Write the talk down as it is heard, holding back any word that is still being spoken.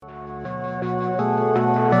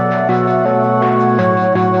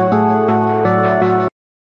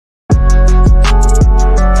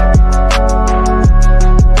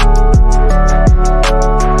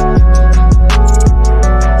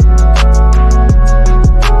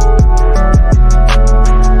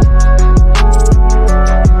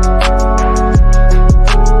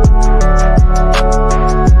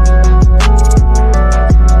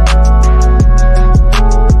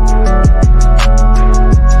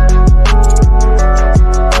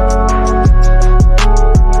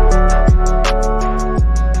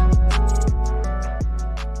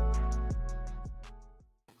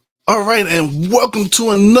right, and welcome to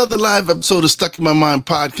another live episode of Stuck in My Mind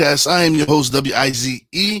podcast. I am your host, WIZE.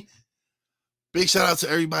 Big shout out to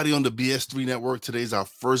everybody on the BS3 network. Today's our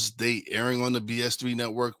first day airing on the BS3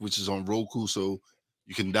 network, which is on Roku. So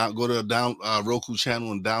you can go to the Roku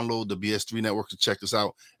channel and download the BS3 network to check us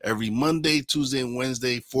out every Monday, Tuesday, and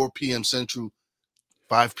Wednesday, 4 p.m. Central,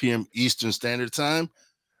 5 p.m. Eastern Standard Time.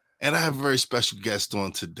 And I have a very special guest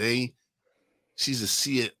on today. She's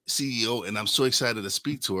a CEO, and I'm so excited to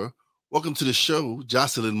speak to her. Welcome to the show,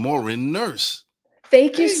 Jocelyn Morin, nurse.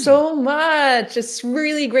 Thank you so much. It's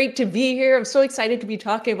really great to be here. I'm so excited to be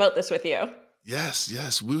talking about this with you.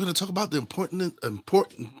 Yes. We're going to talk about the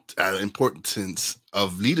importance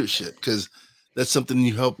of leadership, because that's something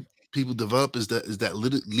you help people develop. Is that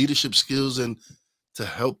leadership skills, and to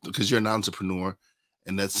help, because you're an entrepreneur,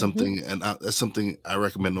 and that's something, and that's something I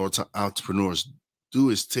recommend all entrepreneurs do,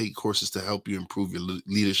 is take courses to help you improve your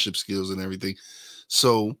leadership skills and everything.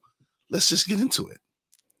 So let's just get into it.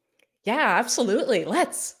 Yeah, absolutely.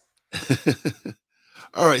 Let's.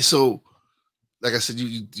 All right. So, like I said,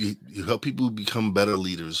 you help people become better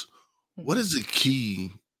leaders. What is the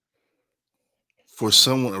key for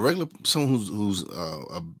someone who's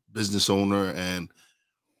a business owner, and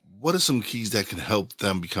what are some keys that can help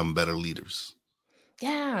them become better leaders?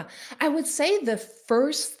 Yeah, I would say the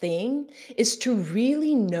first thing is to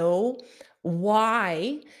really know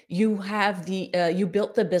why you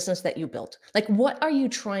built the business that you built. Like, what are you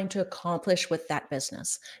trying to accomplish with that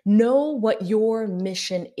business? Know what your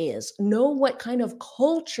mission is. Know what kind of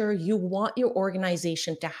culture you want your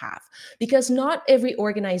organization to have, because not every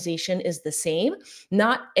organization is the same.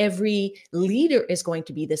 Not every leader is going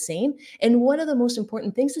to be the same. And one of the most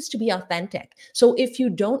important things is to be authentic. So if you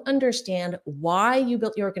don't understand why you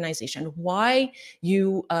built your organization, why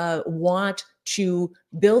you want to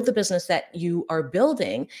build the business that you are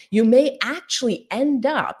building, you may actually end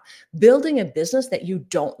up building a business that you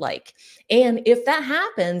don't like. And if that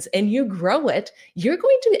happens and you grow it, you're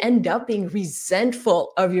going to end up being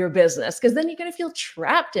resentful of your business, because then you're going to feel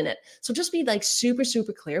trapped in it. So just be like super,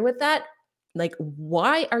 super clear with that. Like,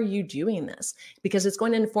 why are you doing this? Because it's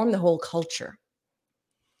going to inform the whole culture.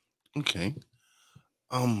 Okay.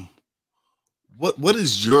 What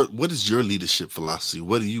is your leadership philosophy?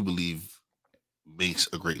 What do you believe makes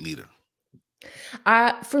a great leader?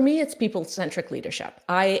 For me, it's people-centric leadership.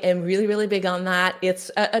 I am really, really big on that.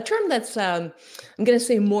 It's a term that's, I'm going to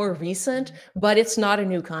say, more recent, but it's not a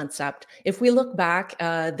new concept. If we look back,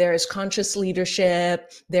 there's conscious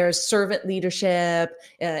leadership, there's servant leadership,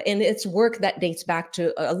 and it's work that dates back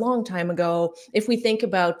to a long time ago. If we think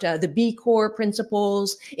about the B Corps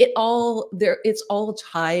principles, it's all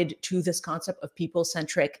tied to this concept of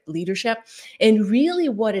people-centric leadership. And really,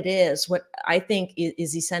 what it is, what I think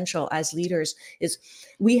is essential as leaders, is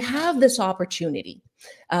we have this opportunity,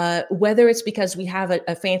 whether it's because we have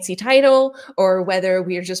a fancy title or whether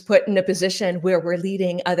we are just put in a position where we're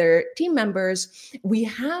leading other team members, we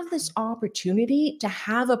have this opportunity to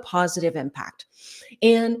have a positive impact.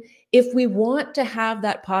 And if we want to have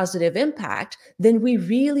that positive impact, then we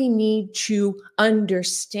really need to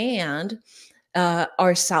understand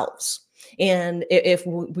ourselves. And if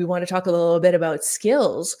we want to talk a little bit about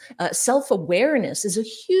skills, self-awareness is a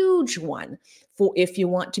huge one for if you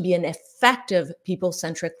want to be an effective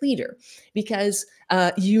people-centric leader, because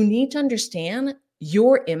you need to understand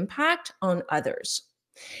your impact on others.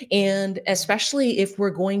 And especially if we're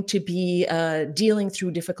going to be dealing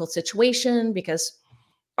through difficult situation, because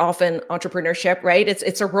often entrepreneurship, right?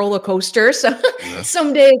 It's a roller coaster. So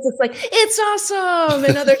some days it's like, it's awesome.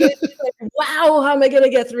 And other days it's like, wow, how am I going to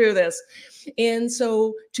get through this? And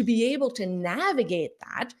so to be able to navigate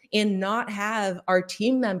that and not have our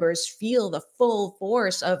team members feel the full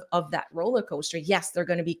force of that roller coaster. Yes, they're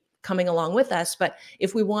going to be coming along with us, but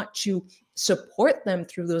if we want to support them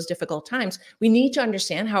through those difficult times, we need to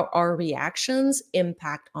understand how our reactions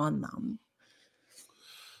impact on them.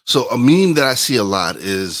 So a meme that I see a lot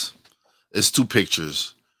is two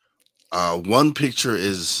pictures. One picture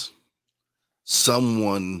is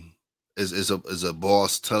someone is a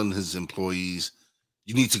boss telling his employees,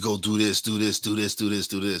 you need to go do this, do this, do this, do this,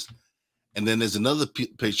 do this. And then there's another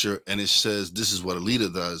picture, and it says, this is what a leader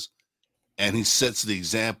does. And he sets the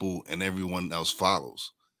example and everyone else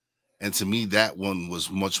follows. And to me, that one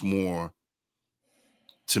was much more,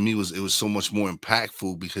 it was so much more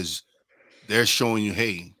impactful, because they're showing you,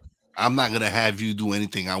 hey, I'm not going to have you do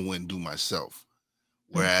anything I wouldn't do myself.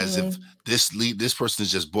 Whereas if this person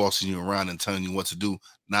is just bossing you around and telling you what to do,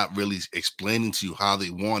 not really explaining to you how they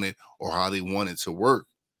want it or how they want it to work,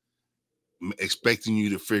 expecting you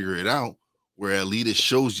to figure it out, where a leader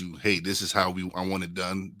shows you, hey, this is how I want it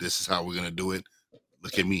done. This is how we're going to do it.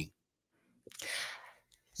 Look at me.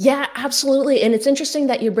 Yeah, absolutely. And it's interesting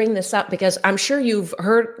that you bring this up because I'm sure you've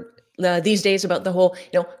heard these days about the whole,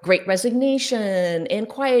 great resignation and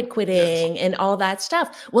quiet Yes. quitting and all that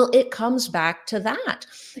stuff. Well, it comes back to that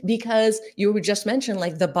because you were just mentioned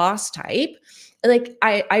like the boss type. Like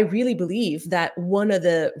I really believe that one of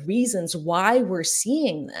the reasons why we're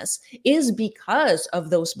seeing this is because of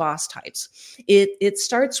those boss types. It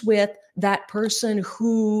starts with that person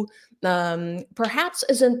who perhaps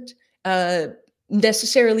isn't uh,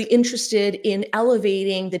 necessarily interested in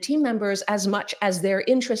elevating the team members as much as they're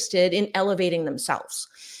interested in elevating themselves.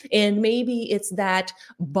 And maybe it's that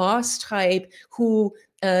boss type who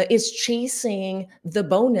is chasing the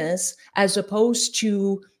bonus as opposed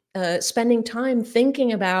to spending time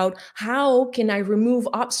thinking about how can I remove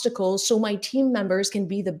obstacles so my team members can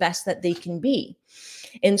be the best that they can be.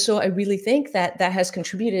 And so I really think that that has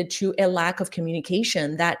contributed to a lack of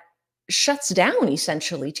communication that shuts down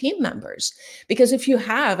essentially team members. Because if you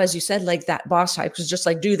have, as you said, like that boss type who's just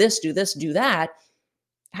like, do this, do this, do that,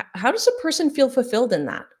 how does a person feel fulfilled in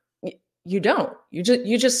that? You don't. You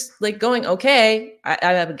just like going, okay,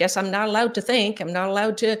 I guess I'm not allowed to think. I'm not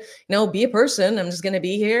allowed to, be a person. I'm just going to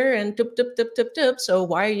be here and tup tup tup tup tup. So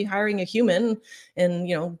why are you hiring a human? And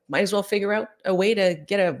might as well figure out a way to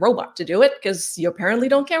get a robot to do it because you apparently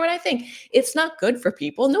don't care what I think. It's not good for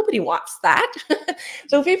people. Nobody wants that.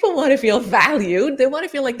 So people want to feel valued. They want to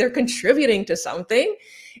feel like they're contributing to something.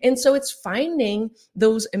 And so it's finding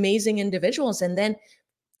those amazing individuals and then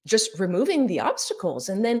just removing the obstacles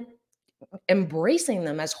and then embracing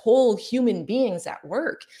them as whole human beings at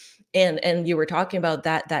work. And you were talking about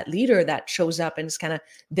that leader that shows up and is kind of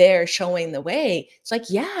there showing the way. It's like,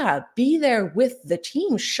 yeah, be there with the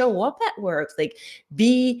team, show up at work, like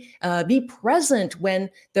be present when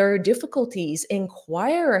there are difficulties,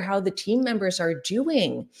 inquire how the team members are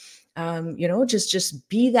doing. Just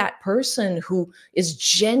be that person who is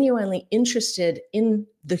genuinely interested in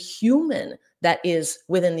the human that is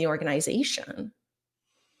within the organization.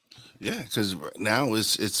 Yeah, because now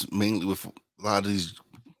it's mainly with a lot of these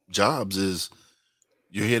jobs is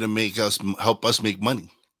you're here to help us make money.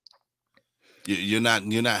 You're not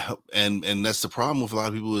and that's the problem with a lot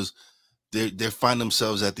of people is they find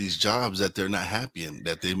themselves at these jobs that they're not happy in,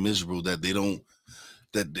 that they're miserable, that they don't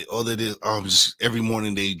that they, all they did just every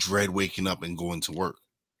morning they dread waking up and going to work.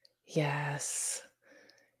 Yes.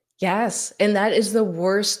 Yes, and that is the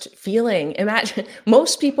worst feeling. Imagine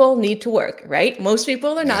most people need to work, right? Most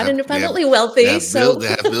people are They not have they have independently they wealthy, have bills so they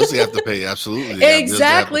have bills they have to pay. Absolutely, they got bills they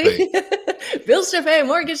have to pay. exactly. Bills to pay,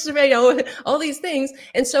 mortgage to pay, all these things.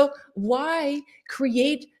 And so why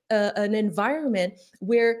create an environment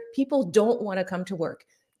where people don't want to come to work?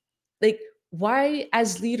 Like, why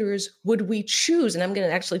as leaders would we choose, and I'm going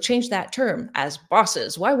to actually change that term, as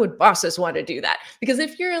bosses, why would bosses want to do that? Because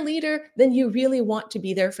if you're a leader, then you really want to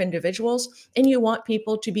be there for individuals and you want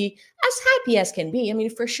people to be as happy as can be. I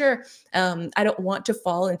mean, for sure, I don't want to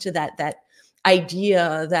fall into that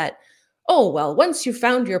idea that, oh well, once you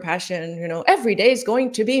found your passion, every day is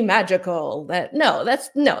going to be magical. That's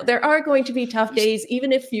no, there are going to be tough days,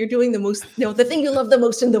 even if you're doing the most, the thing you love the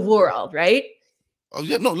most in the world, right? Oh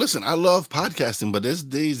yeah, no, listen, I love podcasting, but there's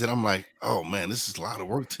days that I'm like, oh man, this is a lot of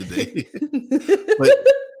work today. but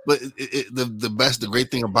the great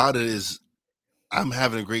thing about it is I'm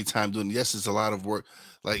having a great time doing it. Yes, it's a lot of work.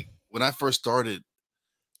 Like when I first started,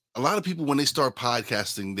 a lot of people when they start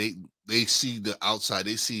podcasting, they see the outside.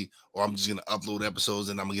 They see, oh, I'm just gonna upload episodes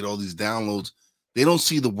and I'm gonna get all these downloads. They don't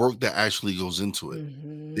see the work that actually goes into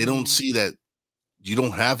it. They don't Mhm. see that you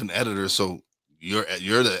don't have an editor, so you're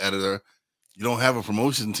the editor. You don't have a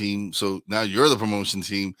promotion team, so now you're the promotion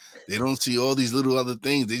team. They don't see all these little other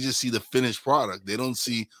things. They just see the finished product. They don't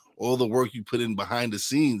see all the work you put in behind the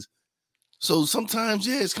scenes. So sometimes,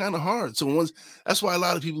 yeah, it's kind of hard. So that's why a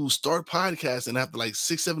lot of people who start podcasts and after like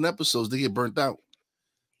 6, 7 episodes, they get burnt out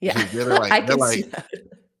Yeah, because they're like, I they're can see like, that.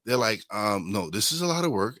 they're like, no, this is a lot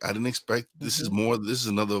of work. I didn't expect this is Mhm. more. This is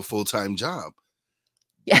another full-time job.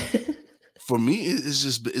 Yeah. For me,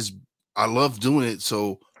 it's I love doing it.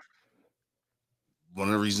 So one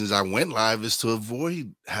of the reasons I went live is to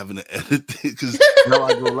avoid having to edit because now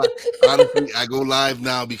I go live. Honestly, I go live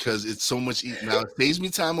now because it's so much now. It saves me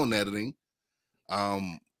time on editing.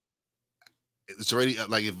 Um, it's already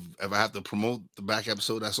like if I have to promote the back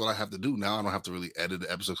episode, that's what I have to do. Now I don't have to really edit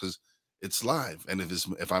the episode because it's live. And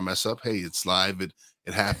if I mess up, hey, it's live. It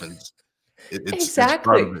happens. It's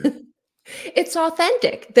part of Exactly. it. It's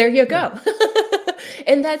authentic. There you Yeah. go.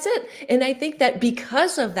 And that's it. And I think that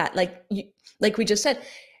because of that, like we just said,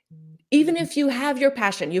 even if you have your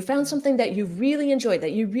passion, you found something that you really enjoy,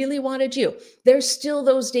 that you really want to do, there's still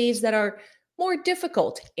those days that are more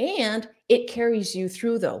difficult. And it carries you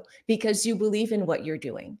through though, because you believe in what you're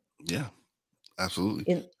doing. Yeah, absolutely.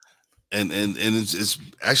 In And it's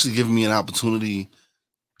actually given me an opportunity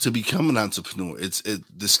to become an entrepreneur.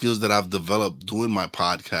 The skills that I've developed doing my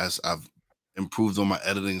podcast, I've improved on my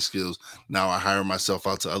editing skills. Now I hire myself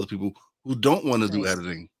out to other people who don't want to do Nice.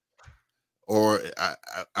 editing, or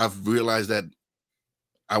I've realized that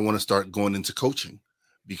I want to start going into coaching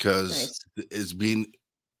because Nice. it's being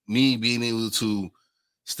able to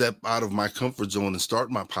step out of my comfort zone and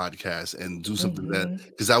start my podcast and do something that, Hmm.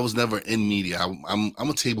 because I was never in media. I'm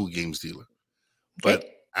a table games dealer, but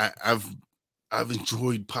Okay. I, I've I've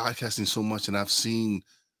enjoyed podcasting so much, and I've seen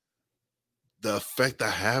the effect I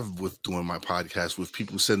have with doing my podcast, with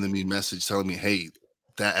people sending me message telling me, "Hey,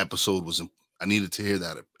 that episode was I needed to hear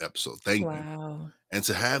that episode. Thank you." Wow. And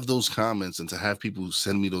to have those comments and to have people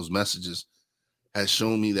send me those messages has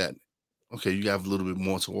shown me that, okay, you have a little bit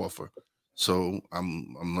more to offer. So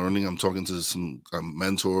I'm learning. I'm talking to some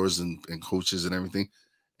mentors and coaches and everything,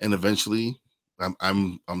 and eventually,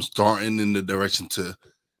 I'm starting in the direction to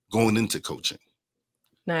going into coaching.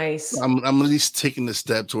 Nice. I'm at least taking the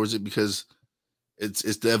step towards it because it's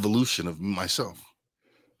the evolution of myself.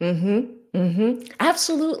 Mm-hmm. Mm-hmm.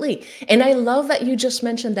 Absolutely. And I love that you just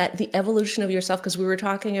mentioned that the evolution of yourself, because we were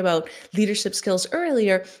talking about leadership skills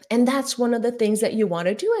earlier. And that's one of the things that you want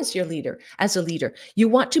to do as your leader, as a leader. You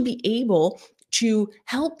want to be able to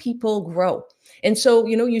help people grow. And so,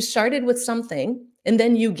 you started with something and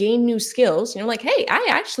then you gain new skills. You're like, hey, I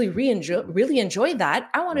actually really enjoy that.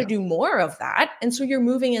 I want to Yeah, do more of that. And so you're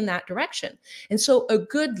moving in that direction. And so a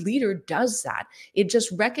good leader does that. It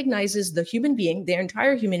just recognizes the human being, their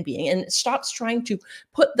entire human being, and stops trying to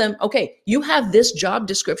put them, okay, you have this job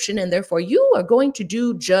description, and therefore you are going to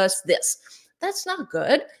do just this. That's not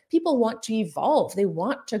good. People want to evolve, they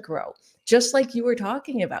want to grow, just like you were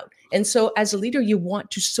talking about. And so, as a leader, you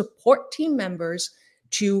want to support team members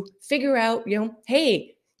to figure out,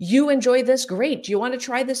 hey, you enjoy this, great. Do you want to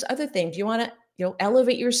try this other thing? Do you want to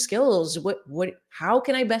elevate your skills? How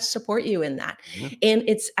can I best support you in that? yeah. And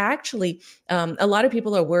it's actually a lot of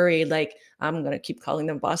people are worried, like, I'm going to keep calling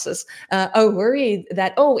them bosses, are worried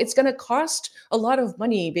that, oh, it's going to cost a lot of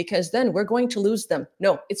money because then we're going to lose them.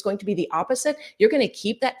 No, it's going to be the opposite. You're going to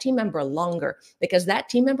keep that team member longer because that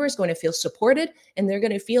team member is going to feel supported and they're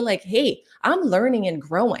going to feel like, hey, I'm learning and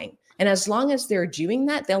growing. And as long as they're doing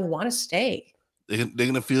that, they'll want to stay. They're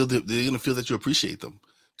gonna feel that you appreciate them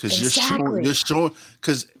because you're Exactly. showing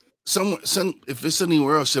because some if it's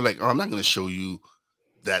anywhere else you're like, oh, I'm not gonna show you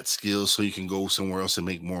that skill so you can go somewhere else and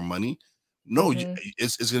make more money. No, Hmm.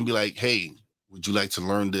 it's gonna be like, hey, would you like to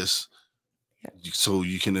learn this Yeah. so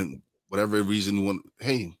you can, whatever reason you want,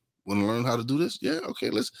 hey, want to learn how to do this? Yeah, okay,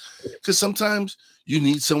 let's, because sometimes you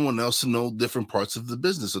need someone else to know different parts of the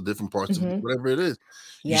business or different parts of Hmm. whatever it is.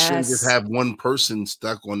 You shouldn't just Yes. have one person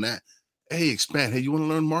stuck on that. Hey, expand. Hey, you want to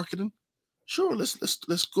learn marketing? Sure,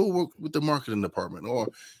 let's go work with the marketing department. Or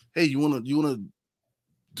hey, you want to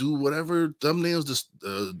do whatever thumbnails,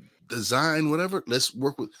 design, whatever. Let's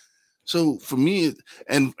work with. So for me,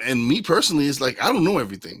 and me personally, it's like I don't know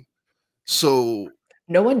everything. So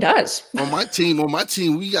No one does. on my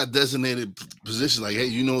team, we got designated positions. Like, hey,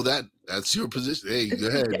 you know that's your position. Hey, go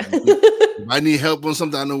ahead. Yeah. If I need help on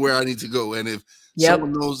something, I know where I need to go. And if Yep.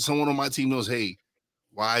 someone on my team knows, hey,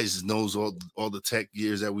 Wise knows all the tech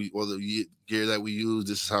gears that all the gear that we use.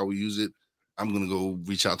 This is how we use it. I'm gonna go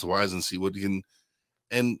reach out to Wise and see what he can.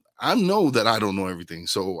 And I know that I don't know everything,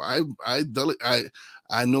 so I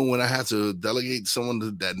know when I have to delegate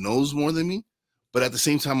someone that knows more than me. But at the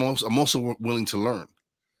same time, I'm also willing to learn.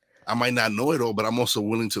 I might not know it all, but I'm also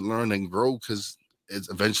willing to learn and grow because it's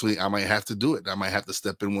eventually I might have to do it. I might have to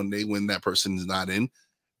step in one day when that person is not in,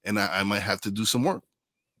 and I might have to do some work.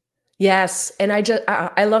 Yes, and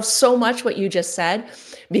I love so much what you just said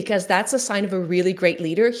because that's a sign of a really great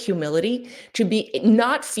leader, humility, to be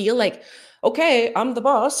not feel like, okay, I'm the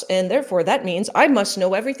boss and therefore that means I must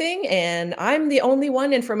know everything and I'm the only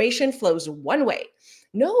one information flows one way.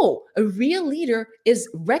 No, a real leader is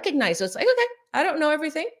recognized as like, okay, I don't know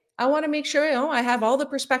everything. I want to make sure, I have all the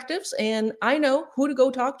perspectives and I know who to go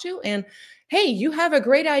talk to and hey, you have a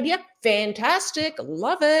great idea. Fantastic.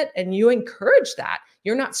 Love it. And you encourage that.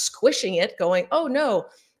 You're not squishing it going, oh no,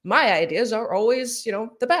 my ideas are always,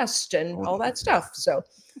 the best and Oh, all that stuff. So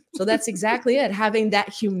that's exactly it. Having that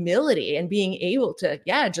humility and being able to,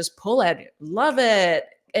 yeah, just pull at it. Love it.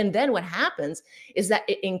 And then what happens is that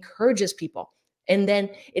it encourages people. And then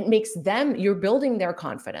it makes them, you're building their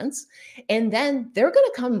confidence. And then they're going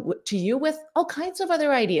to come to you with all kinds of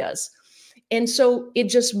other ideas. And so it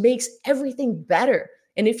just makes everything better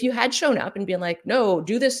And if you had shown up and been like, no,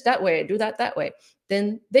 do this that way, do that way,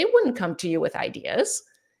 then they wouldn't come to you with ideas.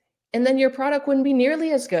 And then your product wouldn't be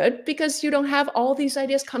nearly as good because you don't have all these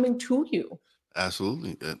ideas coming to you.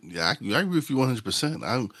 Absolutely. Yeah, I agree with you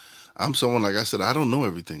 100%. I'm someone, like I said, I don't know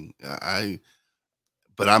everything.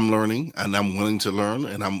 But I'm learning, and I'm willing to learn,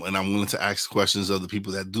 and I'm willing to ask questions of the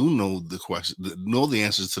people that do know the question, that know the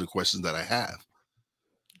answers to the questions that I have.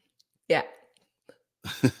 Yeah.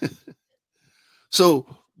 So,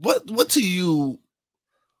 what to you?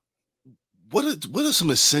 What are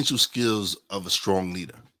some essential skills of a strong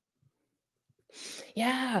leader?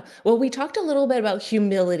 Yeah. Well, we talked a little bit about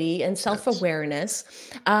humility and self Yes. awareness.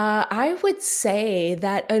 I would say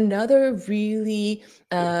that another really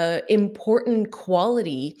important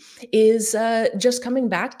quality is just coming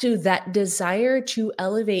back to that desire to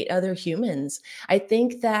elevate other humans. I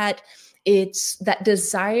think that it's that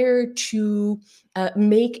desire to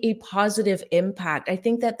make a positive impact. I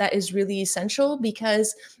think that that is really essential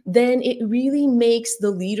because then it really makes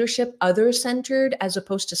the leadership other centered as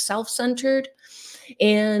opposed to self centered,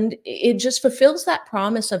 and it just fulfills that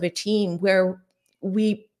promise of a team where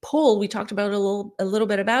we talked about a little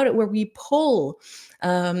bit about it, where we pull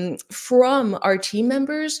from our team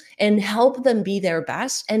members and help them be their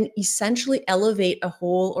best and essentially elevate a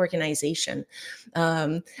whole organization.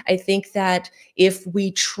 I think that if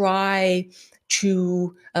we try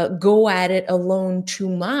to go at it alone too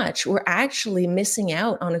much, we're actually missing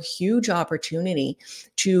out on a huge opportunity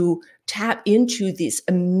to tap into these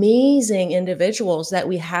amazing individuals that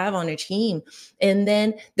we have on a team. And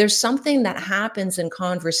then there's something that happens in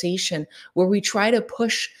conversation where we try to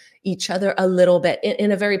push each other a little bit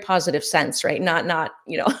in a very positive sense, right? Not,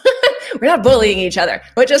 we're not bullying each other,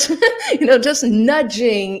 but just, just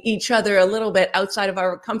nudging each other a little bit outside of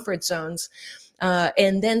our comfort zones.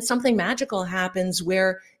 And then something magical happens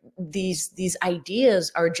where these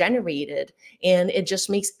ideas are generated, and it just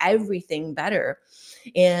makes everything better.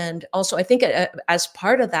 And also, I think as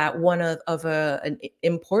part of that, one of an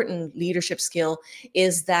important leadership skill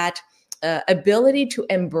is that ability to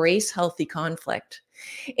embrace healthy conflict.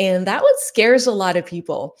 And that one scares a lot of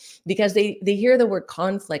people because they hear the word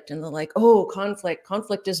conflict and they're like, oh,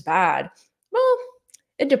 conflict is bad. Well,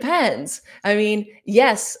 it depends. I mean,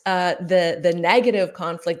 yes, the negative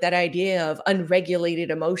conflict, that idea of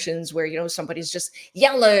unregulated emotions, where somebody's just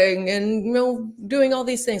yelling and doing all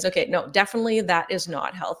these things. Okay, no, definitely that is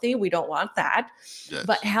not healthy. We don't want that.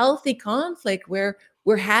 But Yes. healthy conflict, where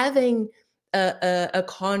we're having a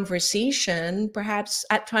conversation, perhaps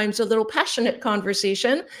at times a little passionate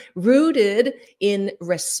conversation, rooted in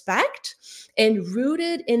respect and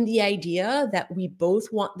rooted in the idea that we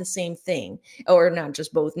both want the same thing, or not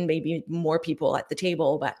just both, and maybe more people at the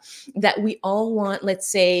table, but that we all want,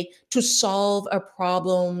 let's say, to solve a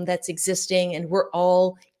problem that's existing, and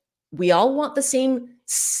we all want the same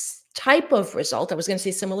type of result. I was going to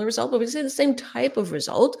say similar result, but we say the same type of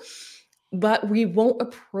result, but we won't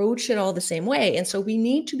approach it all the same way. And so we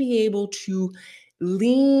need to be able to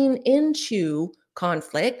lean into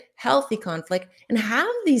conflict, healthy conflict, and have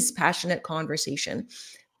these passionate conversation.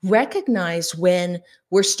 Recognize when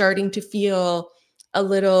we're starting to feel a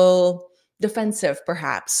little defensive,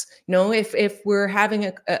 perhaps. If we're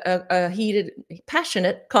having a heated,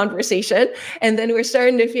 passionate conversation, and then we're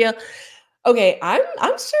starting to feel, okay, I'm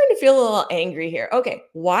starting to feel a little angry here. Okay,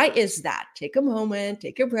 why is that? Take a moment,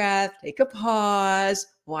 take a breath, take a pause.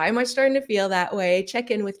 Why am I starting to feel that way? Check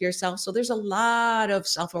in with yourself. So there's a lot of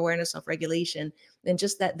self-awareness, self-regulation, and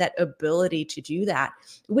just that ability to do that,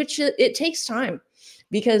 which it takes time,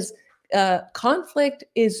 because conflict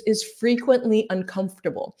is frequently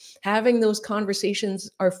uncomfortable. Having those conversations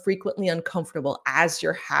are frequently uncomfortable as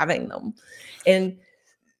you're having them, and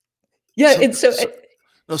yeah, Some, it's so. so,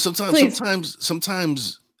 no, sometimes, Please.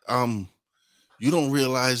 sometimes, you don't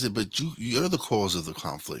realize it, but you're the cause of the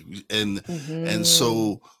conflict, and Mhm.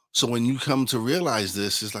 so when you come to realize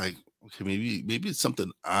this, it's like, okay, maybe it's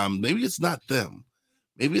something. Maybe it's not them.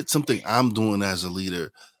 Maybe it's something I'm doing as a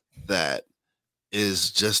leader that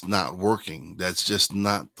is just not working. That's just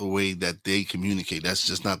not the way that they communicate. That's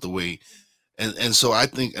just not the way. And so I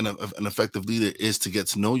think an effective leader is to get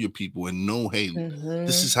to know your people and know, hey,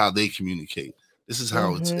 this is Mhm. how they communicate. This is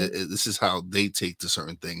how Mhm. this is how they take to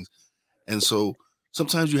certain things. And so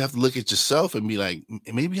sometimes you have to look at yourself and be like,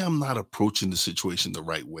 maybe I'm not approaching the situation the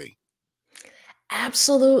right way."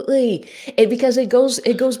 Absolutely. Because it goes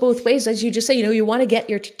both ways. As you just say, you want to get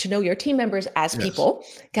to know your team members as Yes. people,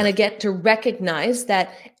 kind Yes. of get to recognize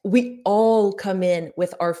that we all come in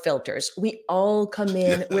with our filters. We all come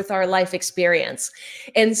in Yeah. with our life experience.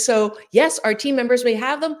 And so, yes, our team members may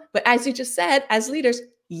have them, but as you just said, as leaders,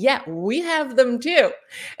 Yeah, we have them too.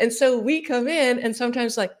 And so we come in and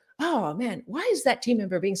sometimes like, oh man, why is that team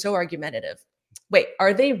member being so argumentative? Wait,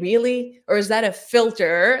 are they really? Or is that a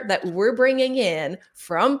filter that we're bringing in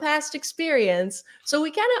from past experience? So we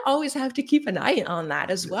kind of always have to keep an eye on that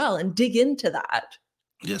as Yeah. well and dig into that.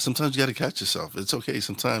 Yeah, sometimes you got to catch yourself. It's okay.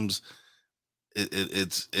 Sometimes it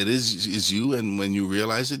is you, and when you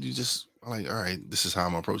realize it, you just are like, all right, this is how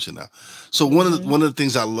I'm approaching now. So Mhm. one of the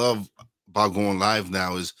things I love about going live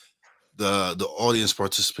now is the audience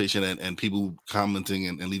participation and people commenting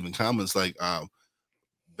and leaving comments like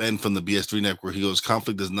Ben from the BS3 network. He goes,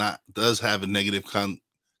 conflict does have a negative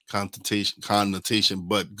connotation,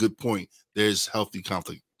 but good point. There's healthy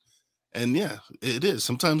conflict. And yeah, it is.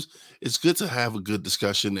 Sometimes it's good to have a good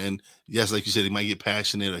discussion. And yes, like you said, he might get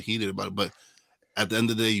passionate or heated about it, but at the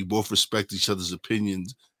end of the day, you both respect each other's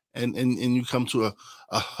opinions and you come to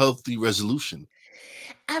a healthy resolution.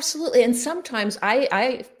 Absolutely. And sometimes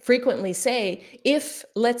I frequently say, if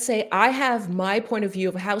let's say I have my point of view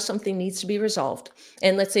of how something needs to be resolved,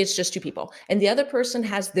 and let's say it's just two people, and the other person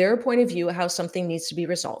has their point of view of how something needs to be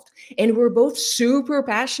resolved, and we're both super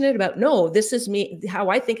passionate about, no, this is me, how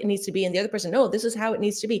I think it needs to be, and the other person, no, this is how it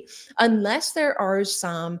needs to be, unless there are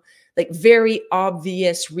some like very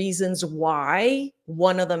obvious reasons why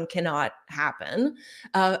one of them cannot happen,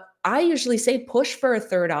 I usually say push for a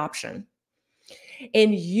third option.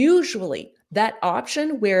 And usually that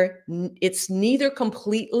option where it's neither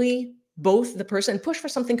completely both the person push for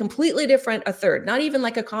something completely different, a third, not even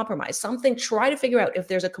like a compromise, something, try to figure out if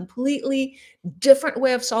there's a completely different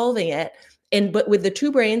way of solving it. And but with the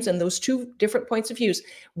two brains and those two different points of views,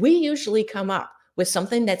 we usually come up with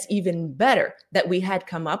something that's even better that we had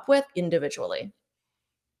come up with individually.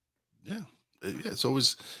 Yeah. Yeah, it's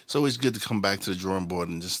always good to come back to the drawing board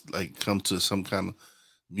and just like come to some kind of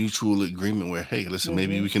mutual agreement where, hey, listen,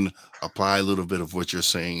 maybe we Mhm. can apply a little bit of what you're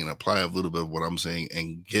saying and apply a little bit of what I'm saying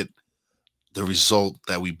and get the result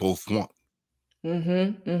that we both want.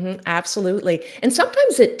 Absolutely. And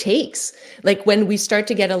sometimes it takes, like when we start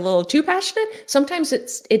to get a little too passionate, sometimes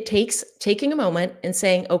it takes taking a moment and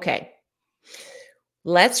saying, okay,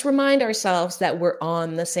 let's remind ourselves that we're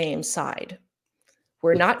on the same side.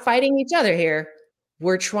 We're not fighting each other here.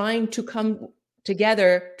 We're trying to come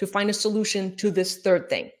together to find a solution to this third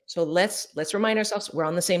thing. So let's remind ourselves we're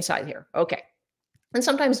on the same side here. Okay. And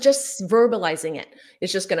sometimes just verbalizing it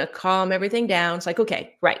is just going to calm everything down. It's like,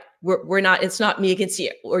 okay, right. We're not, it's not me against you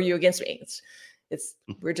or you against me.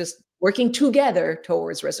 We're just working together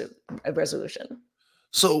towards a resolution.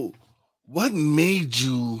 So, what made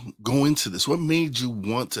you go into this? What made you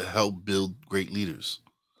want to help build great leaders?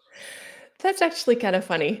 That's actually kind of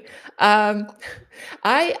funny. Um,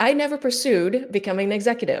 I never pursued becoming an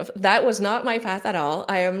executive. That was not my path at all.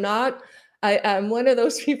 I am not. I'm one of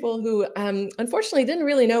those people who, unfortunately, didn't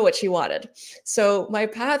really know what she wanted. So my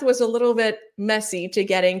path was a little bit messy to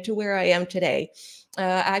getting to where I am today.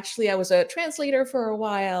 Actually, I was a translator for a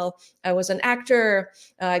while. I was an actor.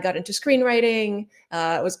 I got into screenwriting.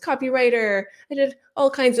 I was a copywriter. I did all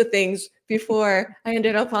kinds of things before I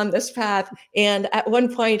ended up on this path. And at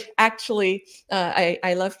one point, actually,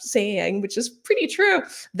 I love saying, which is pretty true,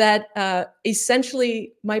 that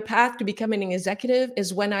essentially my path to becoming an executive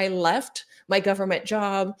is when I left my government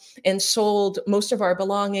job and sold most of our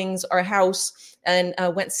belongings, our house, and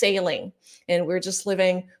went sailing. And we are just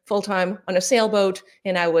living full time on a sailboat,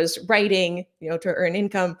 and I was writing, to earn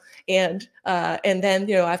income. And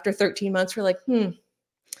then, after 13 months, we're like,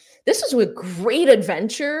 this is a great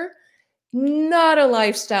adventure, not a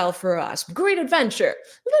lifestyle for us. Great adventure,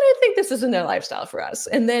 but I think this isn't a lifestyle for us.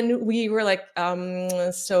 And then we were like,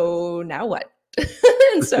 so now what?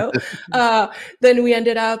 And so uh, then we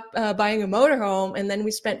ended up buying a motorhome, and then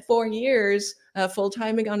we spent 4 years full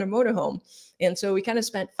timing on a motorhome. And so we kind of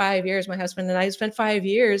spent 5 years. My husband and I spent 5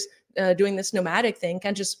 years doing this nomadic thing,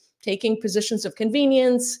 kind of just taking positions of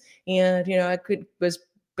convenience. And I was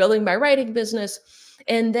building my writing business,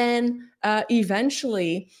 and then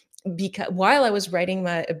eventually, because while I was building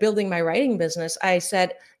my writing business, I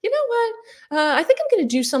said, you know what? I think I'm going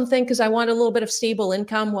to do something because I want a little bit of stable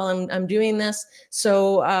income while I'm doing this.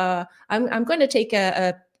 So I'm going to take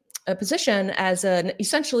a position as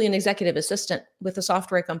essentially an executive assistant with a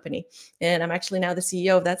software company, and I'm actually now the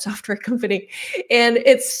CEO of that software company. And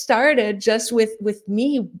it started just with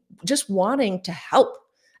me just wanting to help.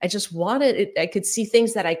 I just wanted it. I could see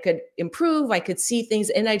things that I could improve. I could see things,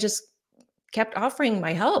 and I just kept offering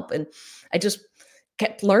my help, and I just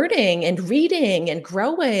kept learning and reading and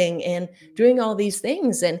growing and doing all these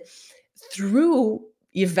things. And through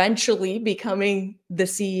eventually becoming the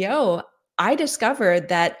CEO, I discovered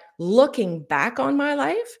that looking back on my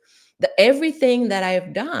life, everything that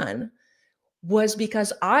I've done was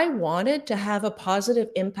because I wanted to have a positive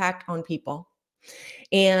impact on people.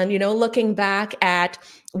 And, looking back at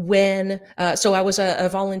when, so I was a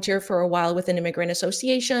volunteer for a while with an immigrant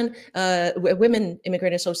association, women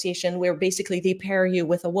immigrant association, where basically they pair you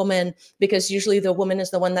with a woman because usually the woman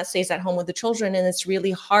is the one that stays at home with the children. And it's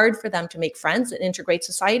really hard for them to make friends and integrate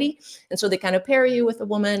society. And so they kind of pair you with a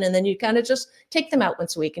woman and then you kind of just take them out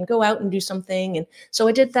once a week and go out and do something. And so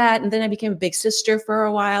I did that. And then I became a big sister for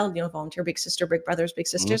a while, volunteer big sister, big brothers, big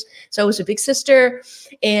sisters. So I was a big sister.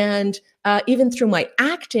 And even through my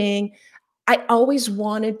acting, I always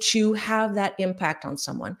wanted to have that impact on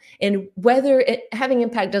someone. And having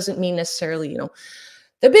impact doesn't mean necessarily,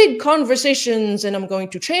 the big conversations and I'm going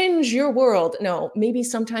to change your world. No, maybe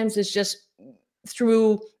sometimes it's just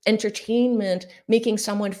through entertainment, making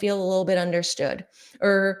someone feel a little bit understood,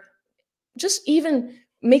 or just even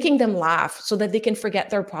making them laugh so that they can forget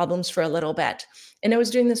their problems for a little bit. And I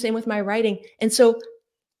was doing the same with my writing. And so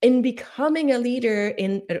in becoming a leader,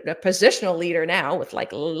 in a positional leader now with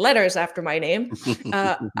like letters after my name,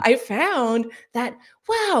 I found that,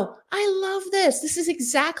 wow, I love this. This is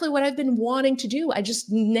exactly what I've been wanting to do. I just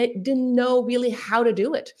didn't know really how to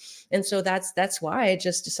do it. And so that's why I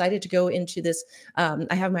just decided to go into this.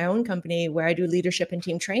 I have my own company where I do leadership and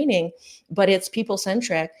team training, but it's people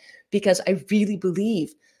centric because I really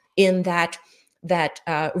believe in that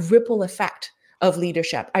ripple effect of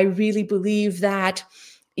leadership. I really believe that,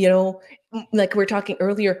 like we were talking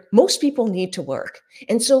earlier, most people need to work.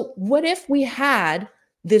 And so what if we had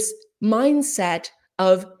this mindset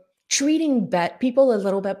of treating people a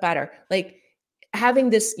little bit better, like having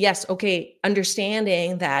this, yes, okay,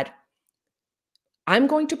 understanding that I'm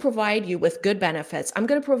going to provide you with good benefits. I'm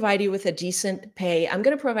going to provide you with a decent pay. I'm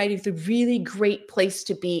going to provide you with a really great place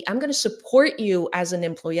to be. I'm going to support you as an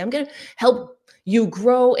employee. I'm going to help you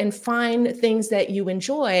grow and find things that you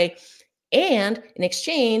enjoy. And in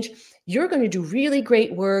exchange, you're going to do really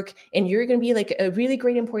great work and you're going to be like a really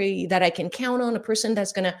great employee that I can count on, a person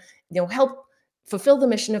that's going to, help fulfill the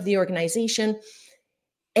mission of the organization.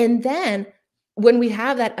 And then when we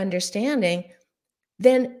have that understanding,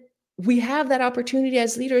 then we have that opportunity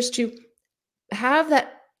as leaders to have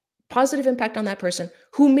that positive impact on that person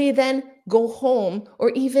who may then go home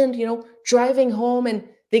or even, driving home and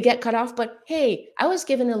they get cut off. But hey, I was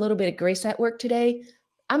given a little bit of grace at work today.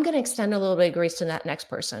 I'm going to extend a little bit of grace to that next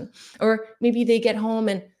person. Or maybe they get home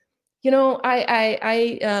and,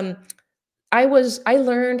 I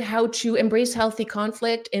learned how to embrace healthy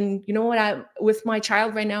conflict. And you know what, with my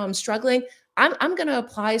child right now, I'm struggling. I'm going to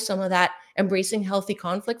apply some of that embracing healthy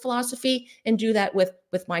conflict philosophy and do that with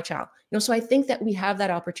my child. So I think that we have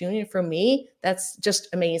that opportunity. For me, that's just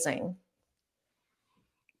amazing.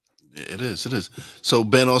 It is. It is. So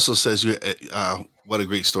Ben also says what a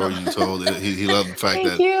great story you told. He loved the fact Thank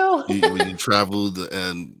that you. you traveled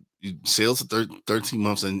and you sailed for 13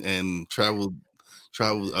 months and traveled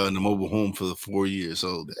in a mobile home for the 4 years.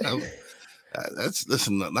 So that's,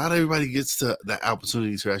 listen, not everybody gets to that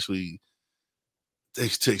opportunity to actually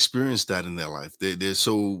to experience that in their life. They're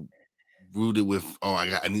so rooted with, oh,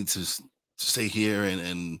 I need to stay here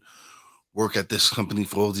and work at this company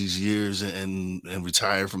for all these years and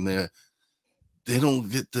retire from there. They don't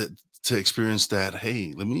get to experience that.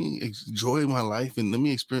 Hey, let me enjoy my life and let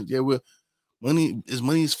me experience. Yeah, money is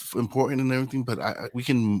important and everything, but we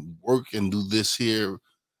can work and do this here,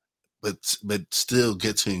 but still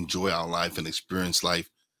get to enjoy our life and experience life.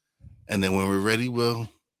 And then when we're ready, we'll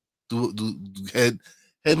head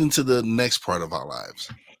into the next part of our lives.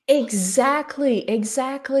 Exactly,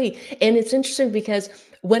 exactly. And it's interesting because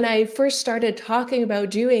when I first started talking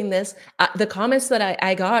about doing this, the comments that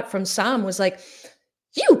I got from some was like,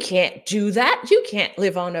 you can't do that. You can't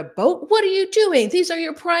live on a boat. What are you doing? These are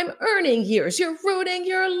your prime earning years. You're ruining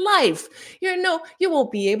your life. You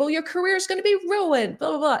won't be able, your career is going to be ruined, blah,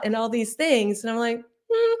 blah, blah, and all these things. And I'm like,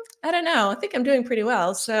 I don't know. I think I'm doing pretty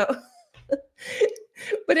well. So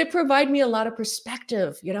but it provided me a lot of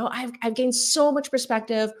perspective. I've gained so much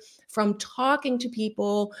perspective from talking to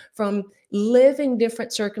people, from living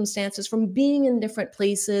different circumstances, from being in different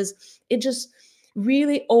places. It just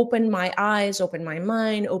really opened my eyes, opened my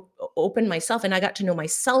mind, opened myself, and I got to know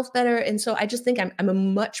myself better. And so I just think I'm a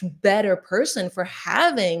much better person for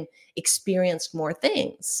having experienced more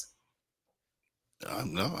things.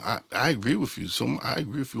 No, I agree with you. So I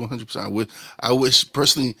agree with you 100%. I wish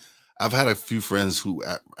personally, I've had a few friends who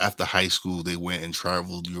after high school they went and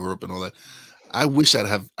traveled Europe and all that. I wish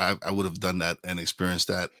I would have done that and experienced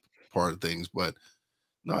that part of things. But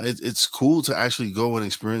no, it's cool to actually go and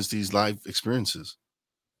experience these life experiences.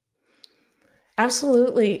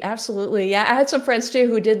 Absolutely, absolutely. Yeah, I had some friends too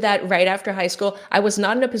who did that right after high school. I was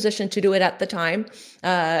not in a position to do it at the time,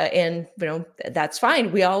 and that's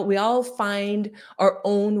fine. We all find our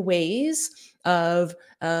own ways of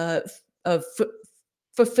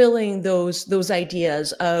fulfilling those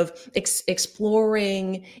ideas of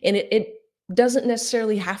exploring, and it doesn't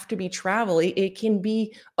necessarily have to be travel. It can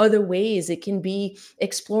be other ways. It can be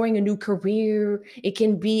exploring a new career. It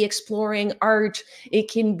can be exploring art.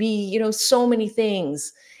 It can be, so many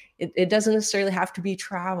things. It doesn't necessarily have to be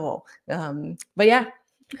travel. But yeah.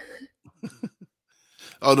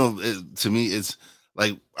 Oh no, to me it's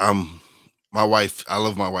like my wife. I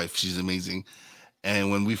love my wife. She's amazing.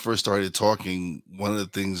 And when we first started talking, one of the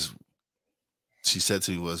things she said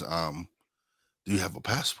to me was, "Do you have a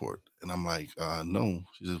passport?" And I'm like, "No."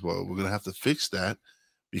 She says, "Well, we're gonna have to fix that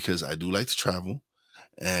because I do like to travel."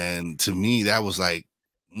 And to me, that was like,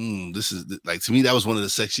 this is like to me that was one of the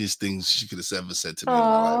sexiest things she could have ever said to me in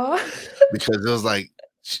my life, Aw. because it was like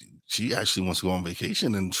she actually wants to go on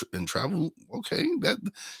vacation and travel. Okay, that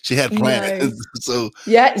she had plans. Nice. so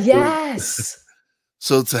Yeah. so Yes.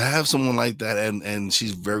 so to have someone like that, and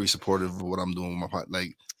she's very supportive of what I'm doing with my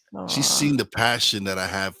like she's Aw. seen the passion that I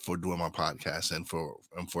have for doing my podcast and for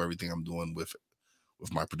everything I'm doing with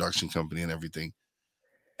my production company and everything.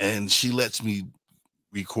 And she lets me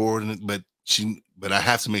record it, but I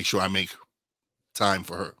have to make sure I make time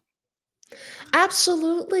for her.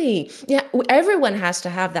 Absolutely. Yeah, everyone has to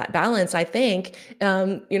have that balance, I think,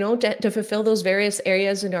 to fulfill those various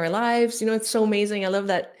areas in our lives. It's so amazing. I love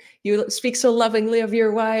that you speak so lovingly of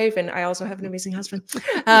your wife, and I also have an amazing husband.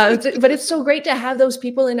 But it's so great to have those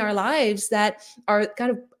people in our lives that are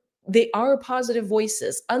they are positive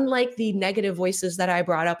voices, unlike the negative voices that I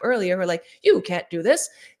brought up earlier, who are like, you can't do this.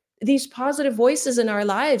 These positive voices in our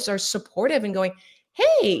lives are supportive and going,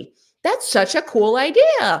 hey, that's such a cool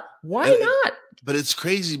idea. Why And not? but it's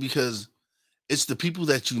crazy because it's the people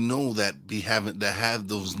that you know that have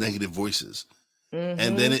those negative voices.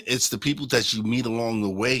 And then Mhm. it's the people that you meet along the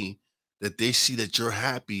way that they see that you're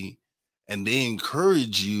happy and they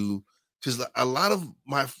encourage you. Because a lot of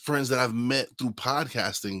my friends that I've met through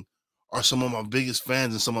podcasting are some of my biggest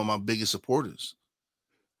fans and some of my biggest supporters.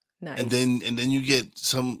 And Nice. then you get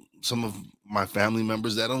some of my family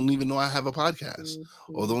members that don't even know I have a podcast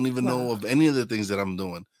or Mhm. don't even know Wow. of any of the things that I'm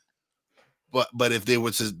doing. But if they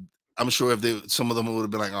were to, I'm sure if they some of them would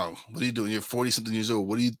have been like, "Oh, what are you doing? You're 40 something years old.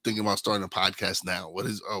 What are you thinking about starting a podcast now? What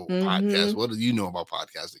is podcast? Mhm. What do you know about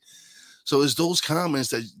podcasting?" So it's those comments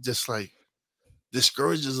that just like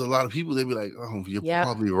discourages a lot of people. They be like, "Oh, you're Yep.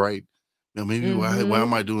 probably right. Maybe why am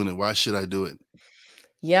Mhm. I doing it? Why should I do it?"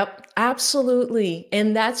 Yep, absolutely.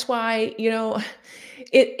 And that's why,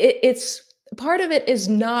 it's part of it is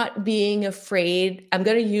not being afraid. I'm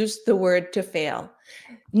going to use the word to fail.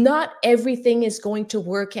 Not everything is going to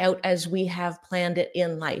work out as we have planned it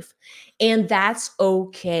in life. And that's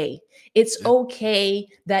okay. It's Yeah. okay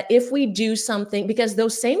that if we do something, because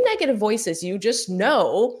those same negative voices, you just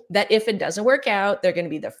know that if it doesn't work out, they're going to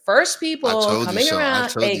be the first I people told you coming so. I around.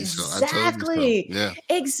 told you so. I told you so. Exactly. Yeah.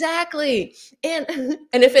 Exactly. And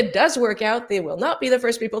and if it does work out, they will not be the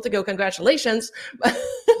first people to go, congratulations.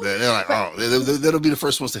 They're like, But oh, they'll be the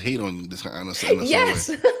first ones to hate on you this kind of in a certain way. yes.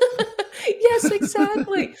 Yes,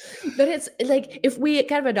 exactly. But it's like if we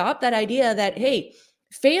kind of adopt that idea that, hey,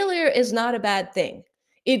 failure is not a bad thing.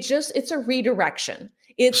 It's a redirection.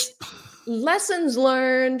 It's lessons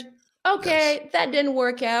learned. Yes. Okay, that didn't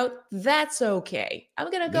work out. That's okay.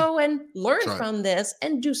 I'm going to Yeah. go and learn Try. from this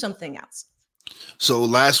and do something else. So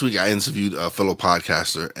last week I interviewed a fellow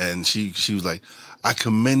podcaster, and she was like, "I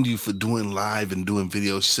commend you for doing live and doing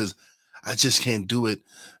videos." She says, "I just can't do it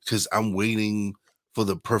because I'm waiting for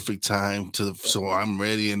the perfect time so I'm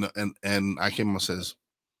ready." And I came and says,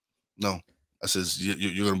 "No." I says,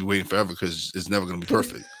 You're going to be waiting forever because it's never going to be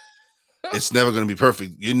perfect. It's never going to be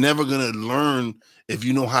perfect. You're never going to learn if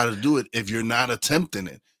you know how to do it if you're not attempting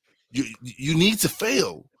it. You need to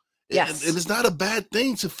fail. And Yes. it's not a bad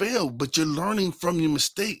thing to fail, but you're learning from your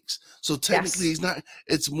mistakes. So technically, Yes.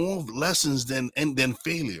 it's more of lessons than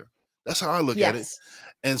failure. That's how I look at it. Yes.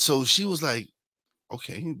 And so she was like,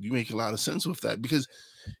 "Okay, you make a lot of sense with that," because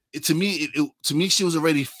to me she was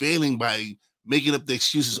already failing by making up the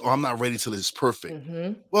excuses. "Oh, I'm not ready till it's perfect."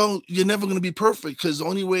 Mhm. Well, you're never going to be perfect, because the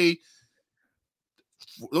only way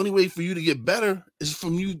for you to get better is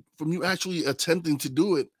from you actually attempting to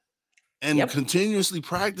do it and Yep. continuously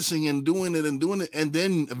practicing and doing it, and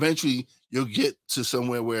then eventually you'll get to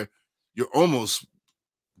somewhere where you're almost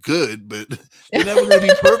good, but you're never going to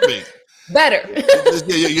be perfect. Better.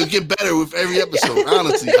 You'll get better with every Yeah, episode.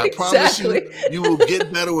 Honestly, I promise you, exactly. you will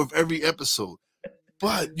get better with every episode.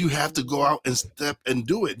 But you have to go out and step and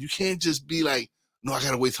do it. You can't just be like, no, I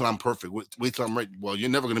gotta wait till I'm perfect. Wait till I'm ready. Well, you're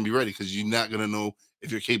never gonna be ready because you're not gonna know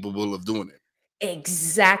if you're capable of doing it.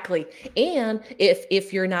 Exactly. And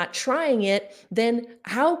if you're not trying it, then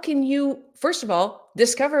how can you first of all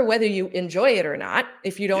discover whether you enjoy it or not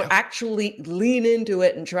if you don't Yeah, actually lean into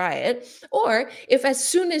it and try it? Or if as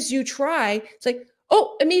soon as you try, it's like,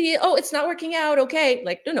 oh, immediate, oh, it's not working out. Okay.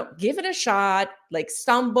 Like, no, give it a shot, like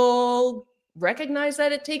stumble, recognize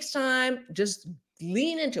that it takes time, just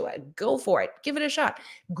lean into it, go for it, give it a shot,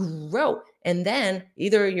 grow. And then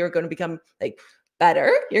either you're going to become like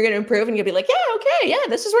better. You're going to improve and you'll be like, yeah, okay, yeah,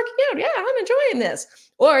 this is working out. Yeah, I'm enjoying this.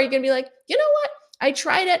 Or you're going to be like, you know what? I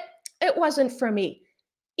tried it. It wasn't for me.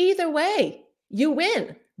 Either way, you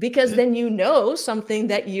win because yeah, then you know something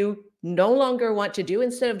that you no longer want to do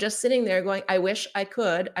instead of just sitting there going, I wish I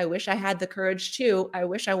could. I wish I had the courage to. I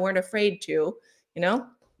wish I weren't afraid to, you know?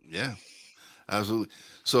 yeah, absolutely.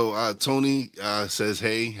 So Tony says,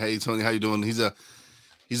 hey, Tony, how you doing? He's a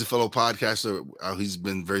fellow podcaster. He's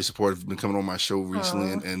been very supportive. Been coming on my show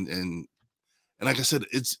recently, Aw. and like I said,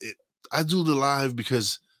 I do the live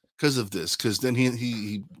because of this. Because then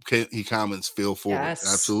he comments, fail forward.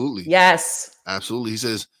 Yes. Absolutely, Yes. absolutely. He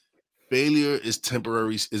says failure is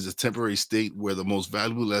temporary. Is a temporary state where the most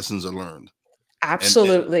valuable lessons are learned. And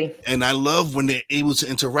Absolutely. and I love when they're able to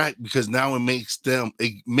interact because now it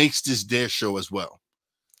makes this their show as well.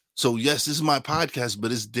 So yes, this is my podcast,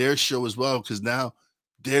 but it's their show as well because now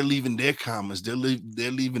they're leaving their comments, they're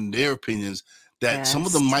leaving their opinions. That some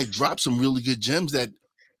of them Yes. might drop some really good gems that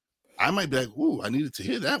I might be like, "Ooh, I needed to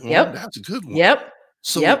hear that one. Yep. That's a good one." Yep.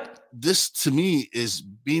 So Yep. this to me is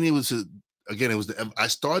being able to again. It was I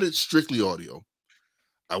started strictly audio.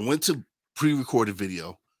 I went to pre-recorded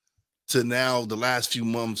video to now the last few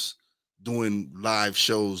months doing live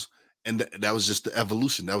shows, and that was just the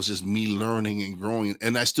evolution. That was just me learning and growing.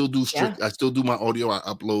 And I still do Yeah. I still do my audio. I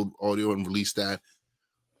upload audio and release that.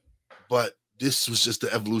 But this was just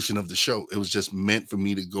the evolution of the show. It was just meant for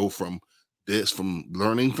me to go from from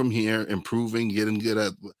learning from here, improving, getting good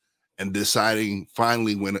at, and deciding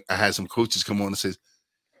finally when I had some coaches come on and say,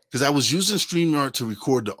 because I was using StreamYard to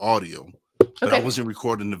record the audio, but I Okay. wasn't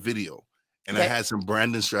recording the video. And I Okay. had some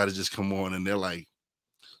branding strategists come on and they're like,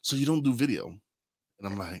 so you don't do video? And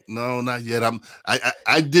I'm like, no, not yet.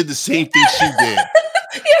 I did the same thing she did.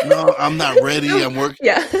 Yeah. No, I'm not ready.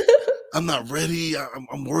 Yeah. I'm not ready.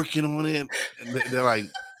 I'm working on it. And they're like,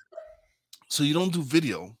 so you don't do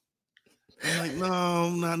video? I'm like,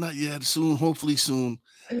 no, not yet. Soon, hopefully soon.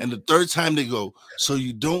 And the third time they go, so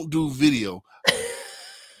you don't do video?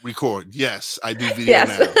 Record. Yes, I do video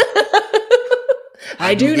Yes. now. I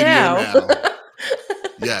I do do video now. now.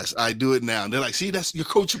 Yes, I do it now. And they're like, see, you're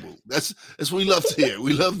coachable. That's what we love to hear.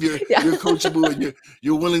 We love Yeah. you're coachable and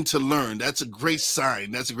you're willing to learn. That's a great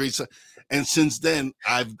sign. That's a great sign. And since then,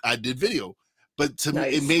 I did video. But to me,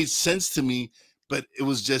 it Nice. made sense to me. But it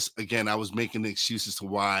was just again, I was making excuses to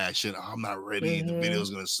why I should. I'm not ready. The video Mhm. is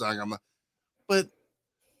gonna suck. I'm not. But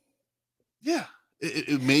yeah,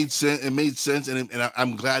 it made sense. It made sense, and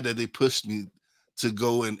I'm glad that they pushed me to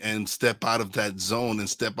go and step out of that zone and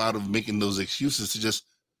step out of making those excuses to just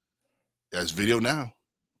there's video now.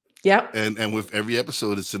 Yep. And with every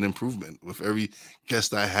episode, it's an improvement. With every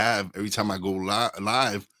guest I have, every time I go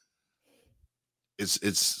live,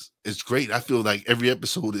 it's great. I feel like every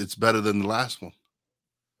episode it's better than the last one.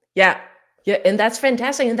 Yeah. Yeah, and that's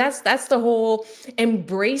fantastic, and that's the whole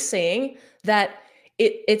embracing that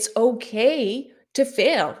it's okay to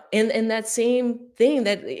fail, and that same thing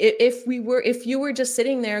that if you were just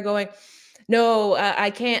sitting there going, "No, I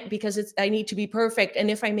can't because I need to be perfect, and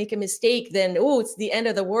if I make a mistake, then, oh, it's the end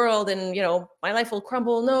of the world, and, my life will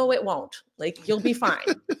crumble." No, it won't. Like, you'll be fine.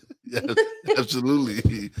 Yeah,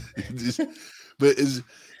 absolutely. Just- but is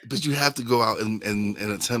but you have to go out and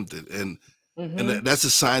attempt it, and Mhm. that's a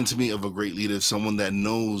sign to me of a great leader, someone that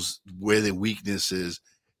knows where their weakness is,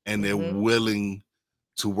 and they're Mhm. willing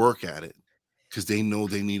to work at it because they know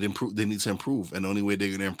they need improve. They need to improve, and the only way they're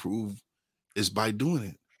going to improve is by doing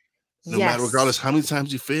it. No matter regardless Yes. how many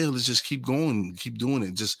times you fail, is just keep going, keep doing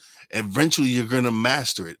it. Just eventually you're going to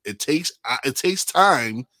master it. It takes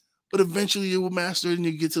time, but eventually you will master it, and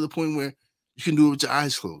you get to the point where you can do it with your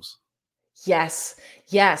eyes closed. Yes,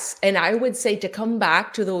 yes, and I would say to come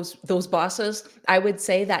back to those bosses, I would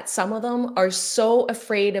say that some of them are so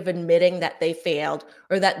afraid of admitting that they failed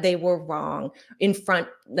or that they were wrong in front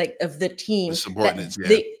like of the The team that subordinates, yeah,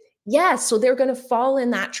 they yes, so they're going to fall in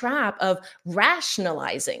that trap of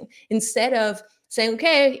rationalizing instead of saying,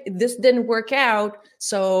 "Okay, this didn't work out,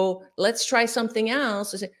 so let's try something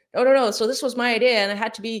else." They say, "No, no, no, so this was my idea and it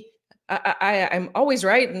had to be I'm always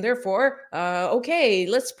right, and therefore, okay,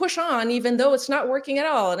 let's push on, even though it's not working at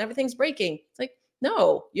all and everything's breaking. It's like,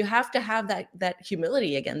 no, you have to have that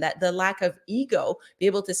humility again, that the lack of ego, be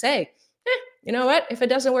able to say, you know what, if it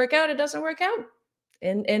doesn't work out, it doesn't work out,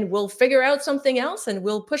 and we'll figure out something else, and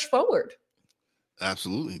we'll push forward.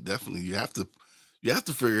 Absolutely, definitely. You have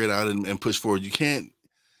to figure it out and push forward. You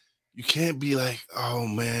can't be like, oh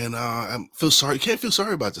man, I feel sorry. You can't feel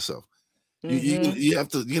sorry about yourself. Hmm. You have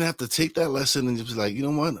to take that lesson and just be like, you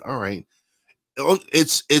know what? All right.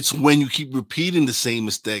 It's when you keep repeating the same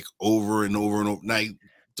mistake over and over and over. Like,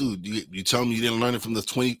 dude, you tell me you didn't learn it from the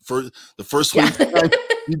first Yeah. 20 times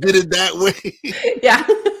you did it that way. Yeah.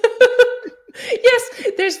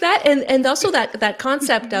 Yes, there's that, and also that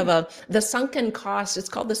concept of the sunken cost. It's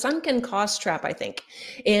called the sunken cost trap, I think,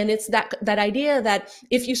 and it's that idea that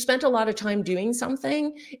if you spent a lot of time doing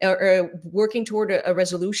something, or working toward a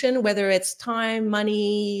resolution, whether it's time,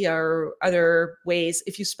 money, or other ways,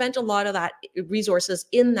 if you spent a lot of that resources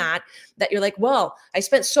in that you're like, well, I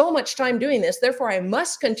spent so much time doing this, therefore I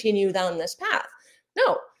must continue down this path.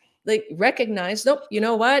 No, like, recognize, nope, you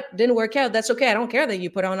know what, didn't work out, that's okay, I don't care that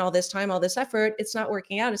you put on all this time, all this effort, it's not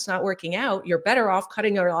working out, it's not working out, you're better off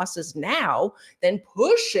cutting your losses now than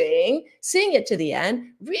pushing, seeing it to the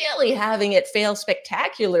end, really having it fail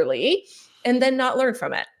spectacularly, and then not learn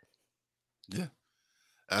from it. Yeah,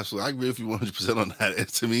 absolutely. I agree with you 100% on that.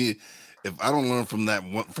 To me, if I don't learn from that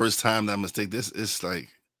one first time that mistake, this it's like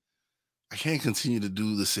I can't continue to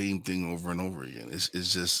do the same thing over and over again. It's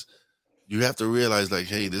just you have to realize like,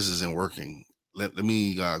 hey, this isn't working. Let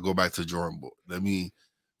me go back to the drawing board. Let me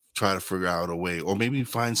try to figure out a way, or maybe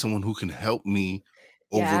find someone who can help me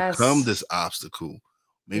overcome Yes. this obstacle.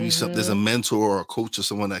 Maybe there's a Hmm. mentor or a coach or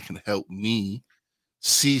someone that can help me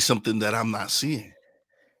see something that I'm not seeing.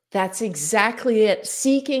 That's exactly it.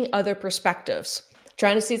 Seeking other perspectives.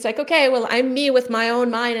 Trying to see, it's like, okay, well, I'm me with my own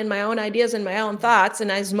mind and my own ideas and my own thoughts.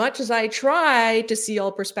 And as much as I try to see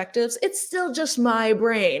all perspectives, it's still just my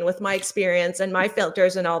brain with my experience and my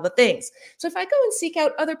filters and all the things. So if I go and seek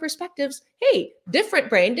out other perspectives, hey, different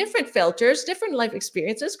brain, different filters, different life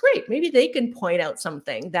experiences, great. Maybe they can point out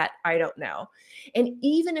something that I don't know. And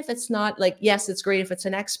even if it's not like, yes, it's great if it's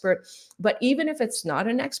an expert, but even if it's not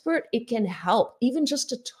an expert, it can help, even just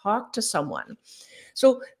to talk to someone.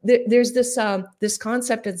 So there's this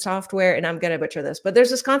concept in software, and I'm going to butcher this, but there's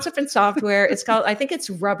this concept in software. It's called, I think it's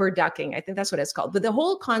rubber ducking. I think that's what it's called. But the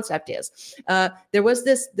whole concept is, there was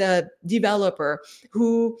the developer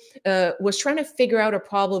who was trying to figure out a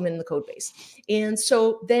problem in the code base, and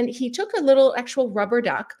so then he took a little actual rubber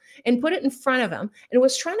duck and put it in front of him, and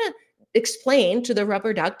was trying to explain to the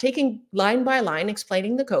rubber duck, taking line by line,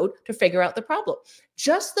 explaining the code to figure out the problem.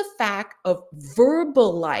 Just the fact of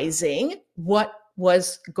verbalizing what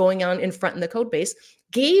was going on in front in the code base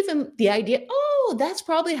gave him the idea, oh, that's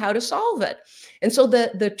probably how to solve it. And so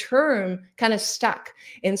the term kind of stuck.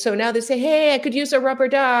 And so now they say, hey, I could use a rubber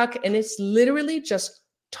duck. And it's literally just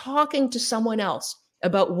talking to someone else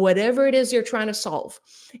about whatever it is you're trying to solve.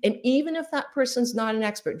 And even if that person's not an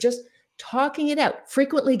expert, just talking it out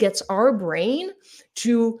frequently gets our brain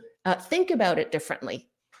to think about it differently.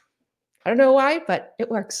 I don't know why, but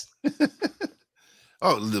it works.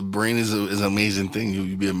 Oh, the brain is an amazing thing.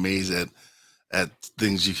 You'd be amazed at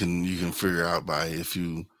things you can figure out by if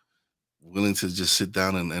you willing to just sit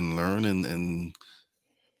down and learn and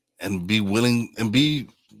be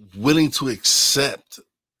willing to accept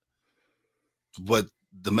what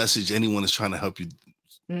the message anyone is trying to help you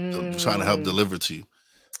trying to help Mm, deliver to you.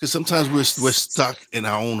 Because sometimes we're yes. stuck in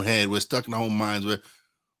our own head, we're stuck in our own minds,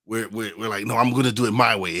 we're like, no, I'm gonna do it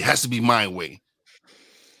my way. It has to be my way.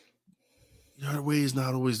 Your way is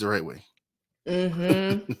not always the right way.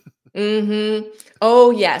 Mhm. Mhm.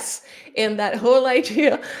 Oh, yes. And that whole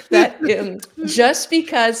idea that, just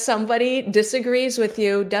because somebody disagrees with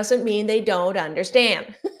you doesn't mean they don't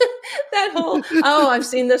understand. That whole, oh, I've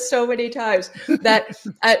seen this so many times, that,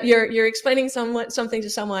 you're explaining something to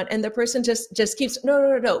someone, and the person just keeps, "No,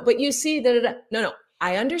 no, no, no, but you see, da, da, da." "No, no,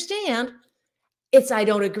 I understand. It's I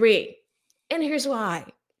don't agree, and here's why."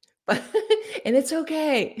 But and it's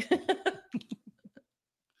okay.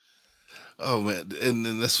 Oh man, and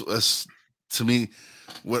then that's to me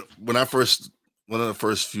what when I first one of the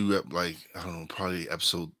first few like I don't know, probably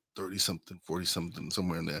episode 30 something, 40 something,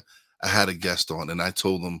 somewhere in there, I had a guest on and I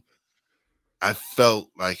told them I felt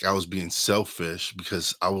like I was being selfish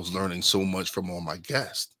because I was learning so much from all my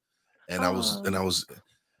guests. And I Oh. was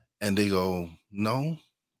and they go, "No,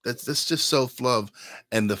 that's just self-love."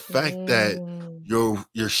 And the fact that Mm.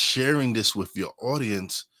 you're sharing this with your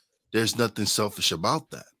audience, there's nothing selfish about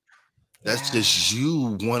that. That's Yeah. just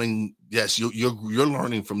you wanting. Yes, you're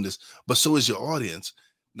learning from this, but so is your audience.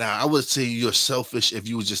 Now, I would say you're selfish if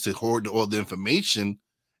you was just to hoard all the information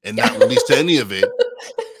and not release any of it.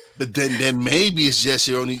 But then maybe it's just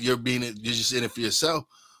you're just in it for yourself.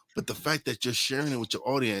 But the fact that you're sharing it with your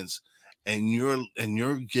audience and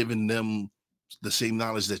you're giving them the same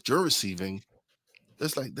knowledge that you're receiving,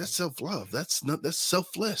 that's self-love. That's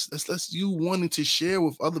selfless. That's you wanting to share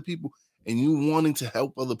with other people and you wanting to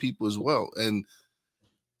help other people as well.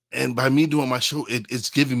 And by me doing my show, it's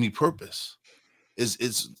giving me purpose.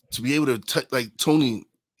 It's to be able to like Tony.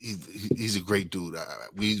 He's a great dude.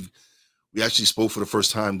 We actually spoke for the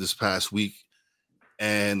first time this past week,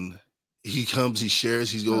 and he comes, he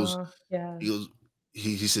shares, Oh, yeah. he goes,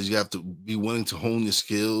 he says you have to be willing to hone your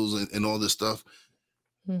skills and all this stuff.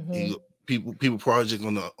 Hmm. He people project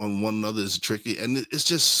on one another is tricky, and it's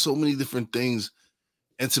just so many different things.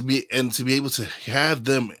 And to be able to have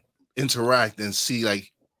them interact and see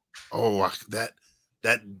like, oh,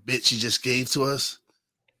 that bit she just gave to us,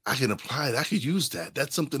 I can apply it. I could use that.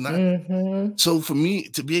 That's something that. Hmm. So for me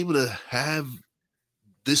to be able to have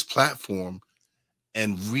this platform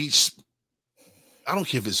and reach, I don't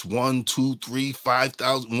care if it's 1, 2, 3,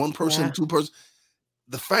 5,000, one person, Yeah. two person.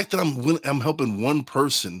 The fact that I'm helping one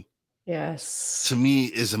person Yes. to me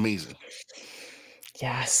is amazing.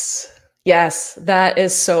 Yes. Yes, that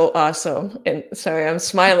is so awesome. And sorry, I'm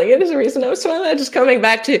smiling. It is a reason I'm smiling. I'm just coming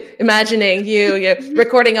back to imagining you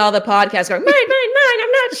recording all the podcasts, going, mine,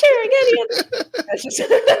 I'm not sharing any of it. That's just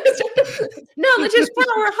knowledge is power.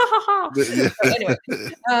 Ha ha ha. So anyway,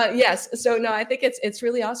 yes. So no, I think it's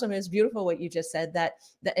really awesome. It's beautiful what you just said.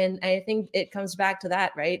 And I think it comes back to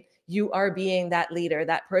that, right? You are being that leader,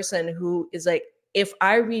 that person who is like, if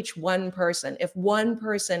I reach one person, if one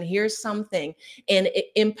person hears something and it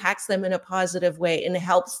impacts them in a positive way and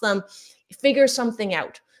helps them figure something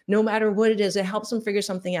out, no matter what it is, it helps them figure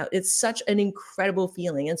something out. It's such an incredible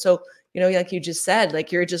feeling. And so, like you just said,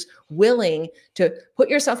 like you're just willing to put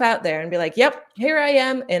yourself out there and be like, yep, here I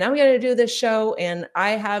am, and I'm going to do this show. And I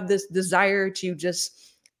have this desire to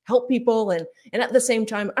just help people. And at the same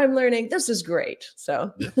time, I'm learning. This is great.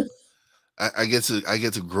 So Yeah. I get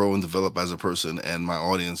to grow and develop as a person, and my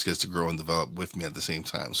audience gets to grow and develop with me at the same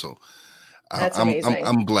time. So that's amazing.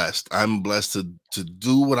 I'm blessed. I'm blessed to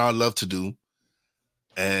do what I love to do,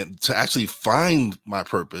 and to actually find my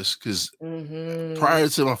purpose. Because prior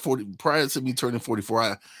to me turning 44,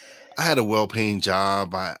 I had a well-paying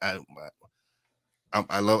job. I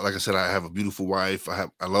love, like I said, I have a beautiful wife.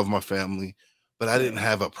 I love my family, but I didn't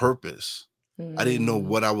have a purpose. I didn't know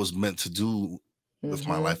what I was meant to do with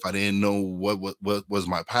my life. I didn't know what was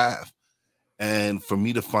my path. And for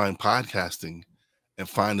me to find podcasting and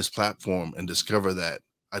find this platform and discover that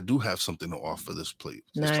I do have something to offer this planet,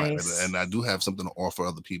 Nice. and I do have something to offer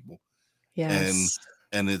other people. And Yes.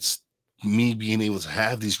 and it's me being able to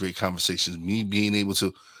have these great conversations, me being able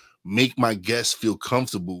to make my guests feel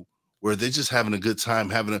comfortable where they're just having a good time,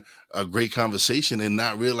 having a great conversation and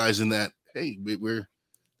not realizing that, hey, we're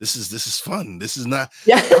this is fun. This is not.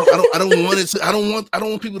 Yeah. I don't want it to. I don't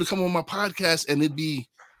want people to come on my podcast and it be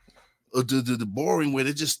the boring where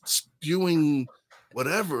they're just spewing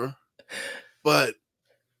whatever. But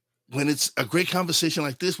when it's a great conversation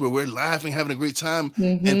like this where we're laughing, having a great time,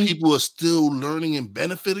 and people are still learning and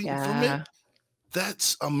benefiting from it, Yeah.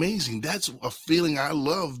 that's amazing. That's a feeling I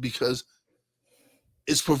love because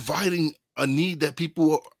it's providing a need that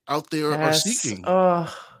people out there are Yes. seeking.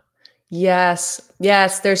 Oh, yes.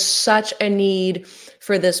 Yes. There's such a need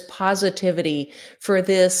for this positivity, for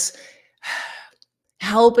this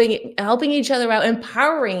helping each other out,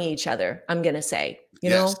 empowering each other, I'm going to say,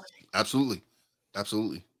 Yes, absolutely.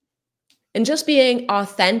 Absolutely. and just being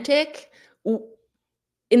authentic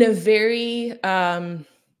in a very I'm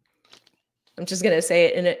just gonna say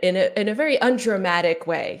it in a very undramatic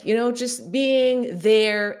way, just being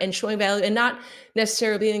there and showing value and not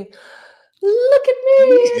necessarily being, look at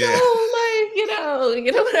me and Yeah. all my, you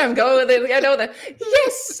know what I'm going with it. I know that,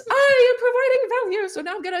 yes, I am providing value. So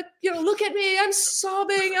now I'm gonna, look at me, I'm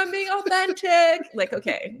sobbing, I'm being authentic. Like,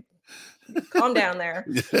 okay, calm down there.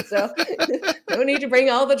 So no need to bring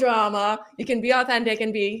all the drama. You can be authentic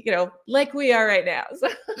and be, like we are right now. So.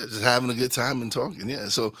 Just having a good time and talking. Yeah.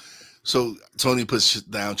 So Tony puts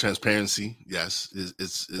down transparency. Yes.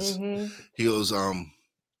 It's he goes,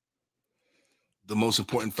 the most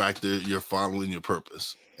important factor, you're following your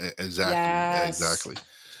purpose. Exactly. Yes. Exactly.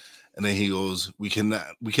 And then he goes, we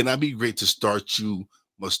cannot be great to start. You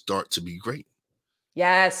must start to be great.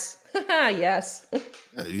 Yes. Yes.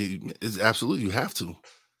 It's absolutely, you have to.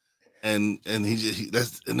 And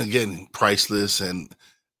that's, and again, priceless. And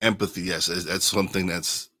empathy. Yes. That's something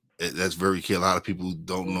that's That's very key. A lot of people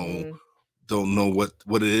Mhm. don't know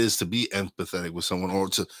what it is to be empathetic with someone, or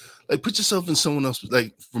to like put yourself in someone else.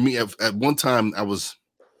 Like for me, at one time, I was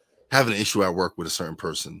having an issue at work with a certain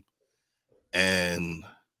person, and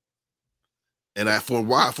I for a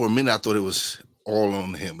while, for a minute, I thought it was all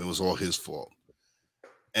on him. It was all his fault.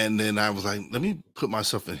 And then I was like, let me put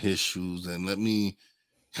myself in his shoes and let me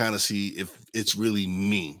kind of see if it's really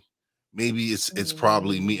me. Maybe it's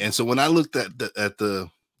probably me. Mm. And so when I looked at the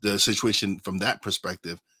situation from that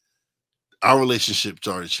perspective, our relationship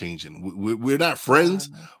started changing. We're not friends,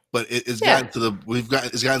 Wow. but it's Yeah. gotten to the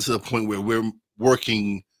it's gotten to the point where we're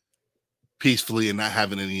working peacefully and not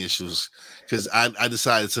having any issues, because I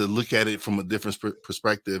decided to look at it from a different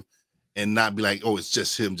perspective and not be like, oh, it's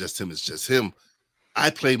just him, it's just him. I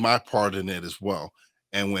played my part in it as well.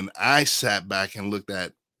 And when I sat back and looked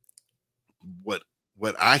at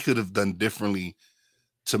what I could have done differently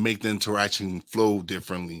to make the interaction flow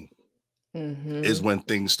differently, is Mhm. when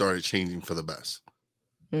things started changing for the best.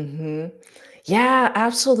 Mhm. Yeah,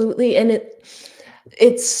 absolutely, and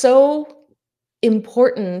it's so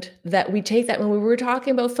important that we take that when we were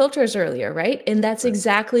talking about filters earlier, right? And that's Right.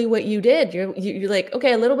 exactly what you did. You're like,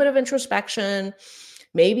 okay, a little bit of introspection.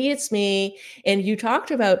 Maybe it's me. And you talked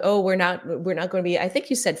about, oh, we're not going to be. I think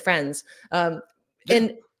you said friends. Yeah,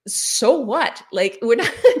 And so what? Like we're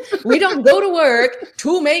not. We don't go to work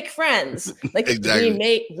to make friends. Like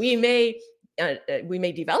exactly. we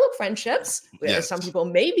may develop friendships. Some Yes. people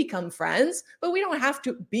may become friends, but we don't have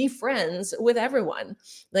to be friends with everyone.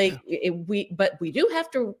 Yeah. But we do have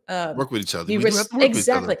to Work with each other. be We do have to work with each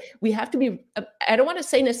other. exactly. We have to be. I don't want to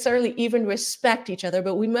say necessarily even respect each other,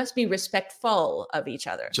 but we must be respectful of each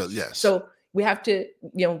other. Yes. So we have to,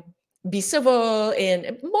 be civil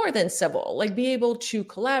and more than civil, like be able to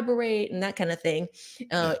collaborate and that kind of thing.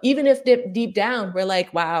 Yeah. Even if deep down we're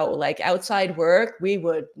like, wow, like outside work, we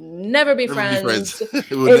would never be Never be friends. friends.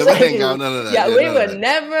 We'll It's never like, hang out. None of that. yeah, Yeah, we none of would that.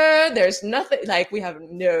 never. There's nothing like we have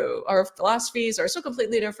no. Our philosophies are so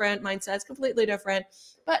completely different. Mindsets completely different.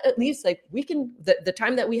 But at least like we can the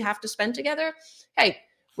time that we have to spend together. Hey,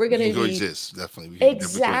 we're We can gonna be coexist. Definitely. We can definitely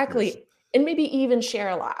coexist. exactly, and maybe even share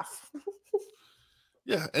a laugh.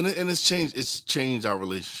 Yeah, and it's changed. It's changed our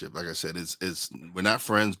relationship. Like I said, it's we're not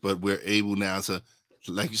friends, but we're able now to,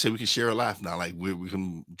 like you said, we can share a laugh now. Like we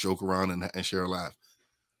can joke around and share a laugh.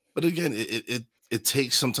 But again, it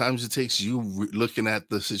takes, sometimes it takes you looking at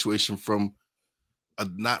the situation from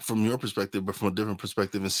not from your perspective, but from a different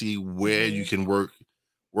perspective, and see where you Mhm. can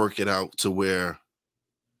work it out to where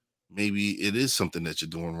maybe it is something that you're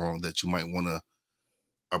doing wrong, that you might want to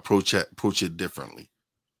approach it differently.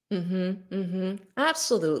 Mhm, mhm.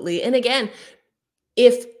 Absolutely. And again,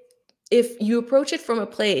 if if you approach it from a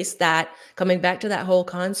place that coming back to that whole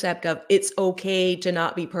concept of it's okay to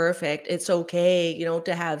not be perfect, it's okay,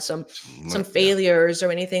 to have some Yeah, failures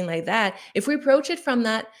or anything like that. If we approach it from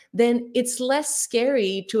that, then it's less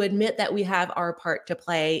scary to admit that we have our part to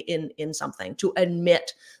play in something, to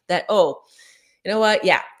admit that, oh, you know what?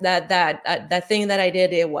 Yeah, that thing that I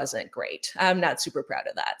did, it wasn't great. I'm not super proud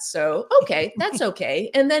of that. So, okay, that's okay.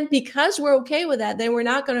 And then because we're okay with that, then we're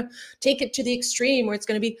not going to take it to the extreme where it's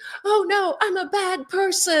going to be, oh no, I'm a bad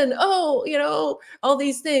person. Oh, all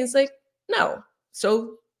these things. Like, no.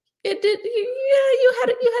 So it did. Yeah,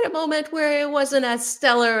 you had a moment where it wasn't as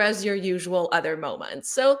stellar as your usual other moments.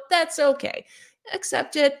 So that's okay.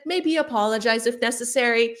 Accept it. Maybe apologize if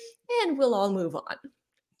necessary, and we'll all move on.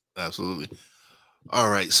 absolutely.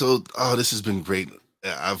 All right. So, oh, this has been great.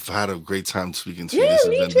 I've had a great time speaking to you. Yeah,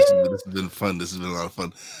 me too. This has been fun. This has been a lot of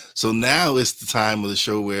fun. So now it's the time of the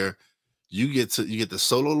show where you get the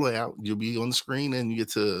solo layout. You'll be on the screen and you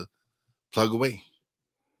get to plug away.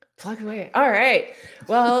 Plug away. All right.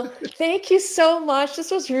 Well, thank you so much.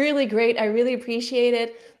 This was really great. I really appreciate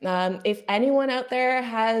it. If anyone out there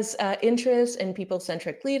has interest in people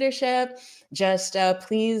centric leadership, just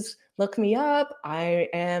please look me up. I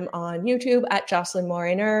am on YouTube at Jocelyn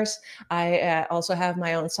Maury Nurse. I also have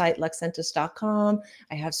my own site, luxentis.com.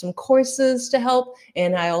 I have some courses to help,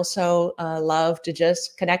 and I also love to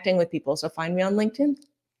just connecting with people. So find me on LinkedIn.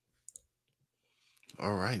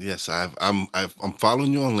 All right. Yes, I'm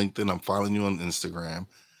following you on LinkedIn. I'm following you on Instagram.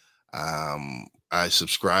 I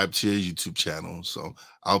subscribe to your YouTube channel, so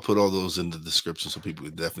I'll put all those in the description so people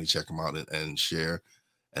can definitely check them out and share.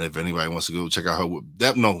 And if anybody wants to go check out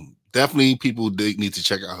definitely people, they need to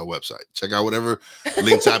check out her website. Check out whatever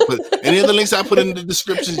links I put, any of the links I put in the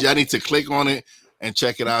descriptions. Y'all need to click on it and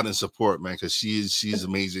check it out and support, man, because she's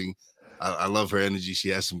amazing. I love her energy. She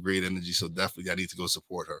has some great energy, so definitely I need to go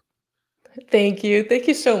support her. Thank you. Thank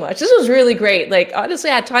you so much. This was really great. Like, honestly,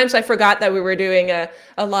 at times I forgot that we were doing a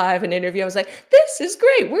live an interview. I was like, this is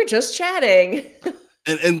great. We're just chatting.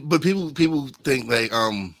 But people think like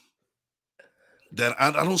that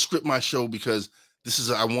I don't script my show because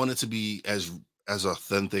I want it to be as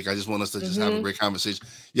authentic. I just want us to just have a Hmm. great conversation.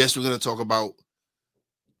 Yes, we're gonna talk about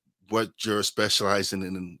what you're specializing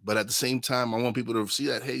in, but at the same time, I want people to see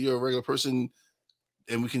that hey, you're a regular person,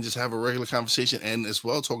 and we can just have a regular conversation and as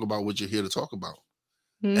well talk about what you're here to talk about.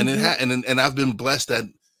 And Hmm. and I've been blessed that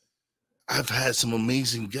I've had some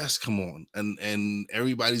amazing guests come on, and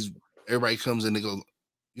everybody comes and they go,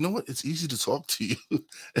 you know what? It's easy to talk to you,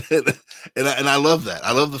 and I love that.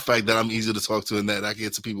 I love the fact that I'm easy to talk to, and that I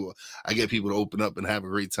get people to open up and have a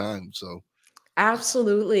great time. So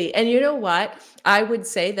Absolutely. And you know what? I would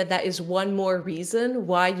say that that is one more reason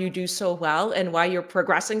why you do so well and why you're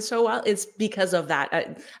progressing so well. It's because of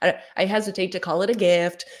that. I hesitate to call it a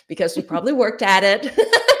gift because you probably worked at it,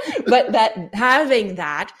 but that having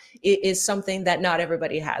that is something that not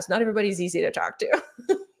everybody has. Not everybody's easy to talk to.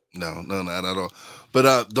 no, no, not at all.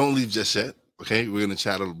 But don't leave just yet. Okay, we're gonna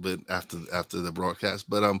chat a little bit after the broadcast.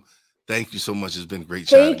 But thank you so much. It's been great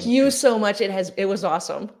chatting Thank with you you. so much. It was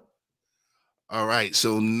awesome. All right,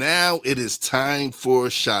 so now it is time for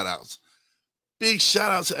shout outs. Big shout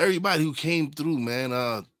out to everybody who came through, man.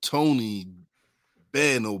 Tony,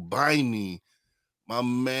 Ben, Obimi, my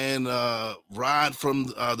man Rod from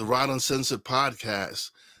the Rod Uncensored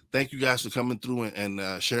podcast. Thank you guys for coming through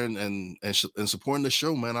and sharing and supporting the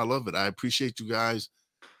show, man. I love it. I appreciate you guys,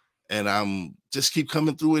 and just keep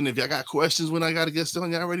coming through. And if y'all got questions when I got a guest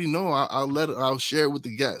on, you already know I'll share it with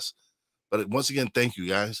the guests. But once again, thank you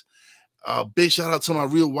guys. Big shout out to my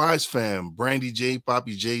Real Wise fam, Brandy J,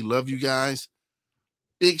 Poppy J. Love you guys.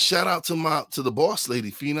 Big shout out to the boss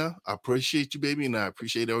lady, Fina. I appreciate you, baby, and I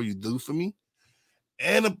appreciate all you do for me.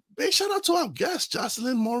 And a big shout out to our guest,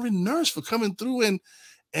 Jocelyn Morin Nurse, for coming through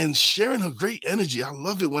and sharing her great energy. I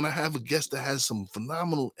love it when I have a guest that has some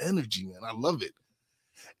phenomenal energy, man. I love it.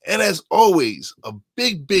 And as always, a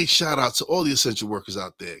big shout out to all the essential workers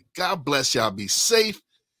out there. God bless y'all. Be safe.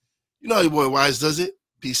 You know how your boy Wise does it.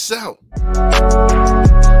 Peace out.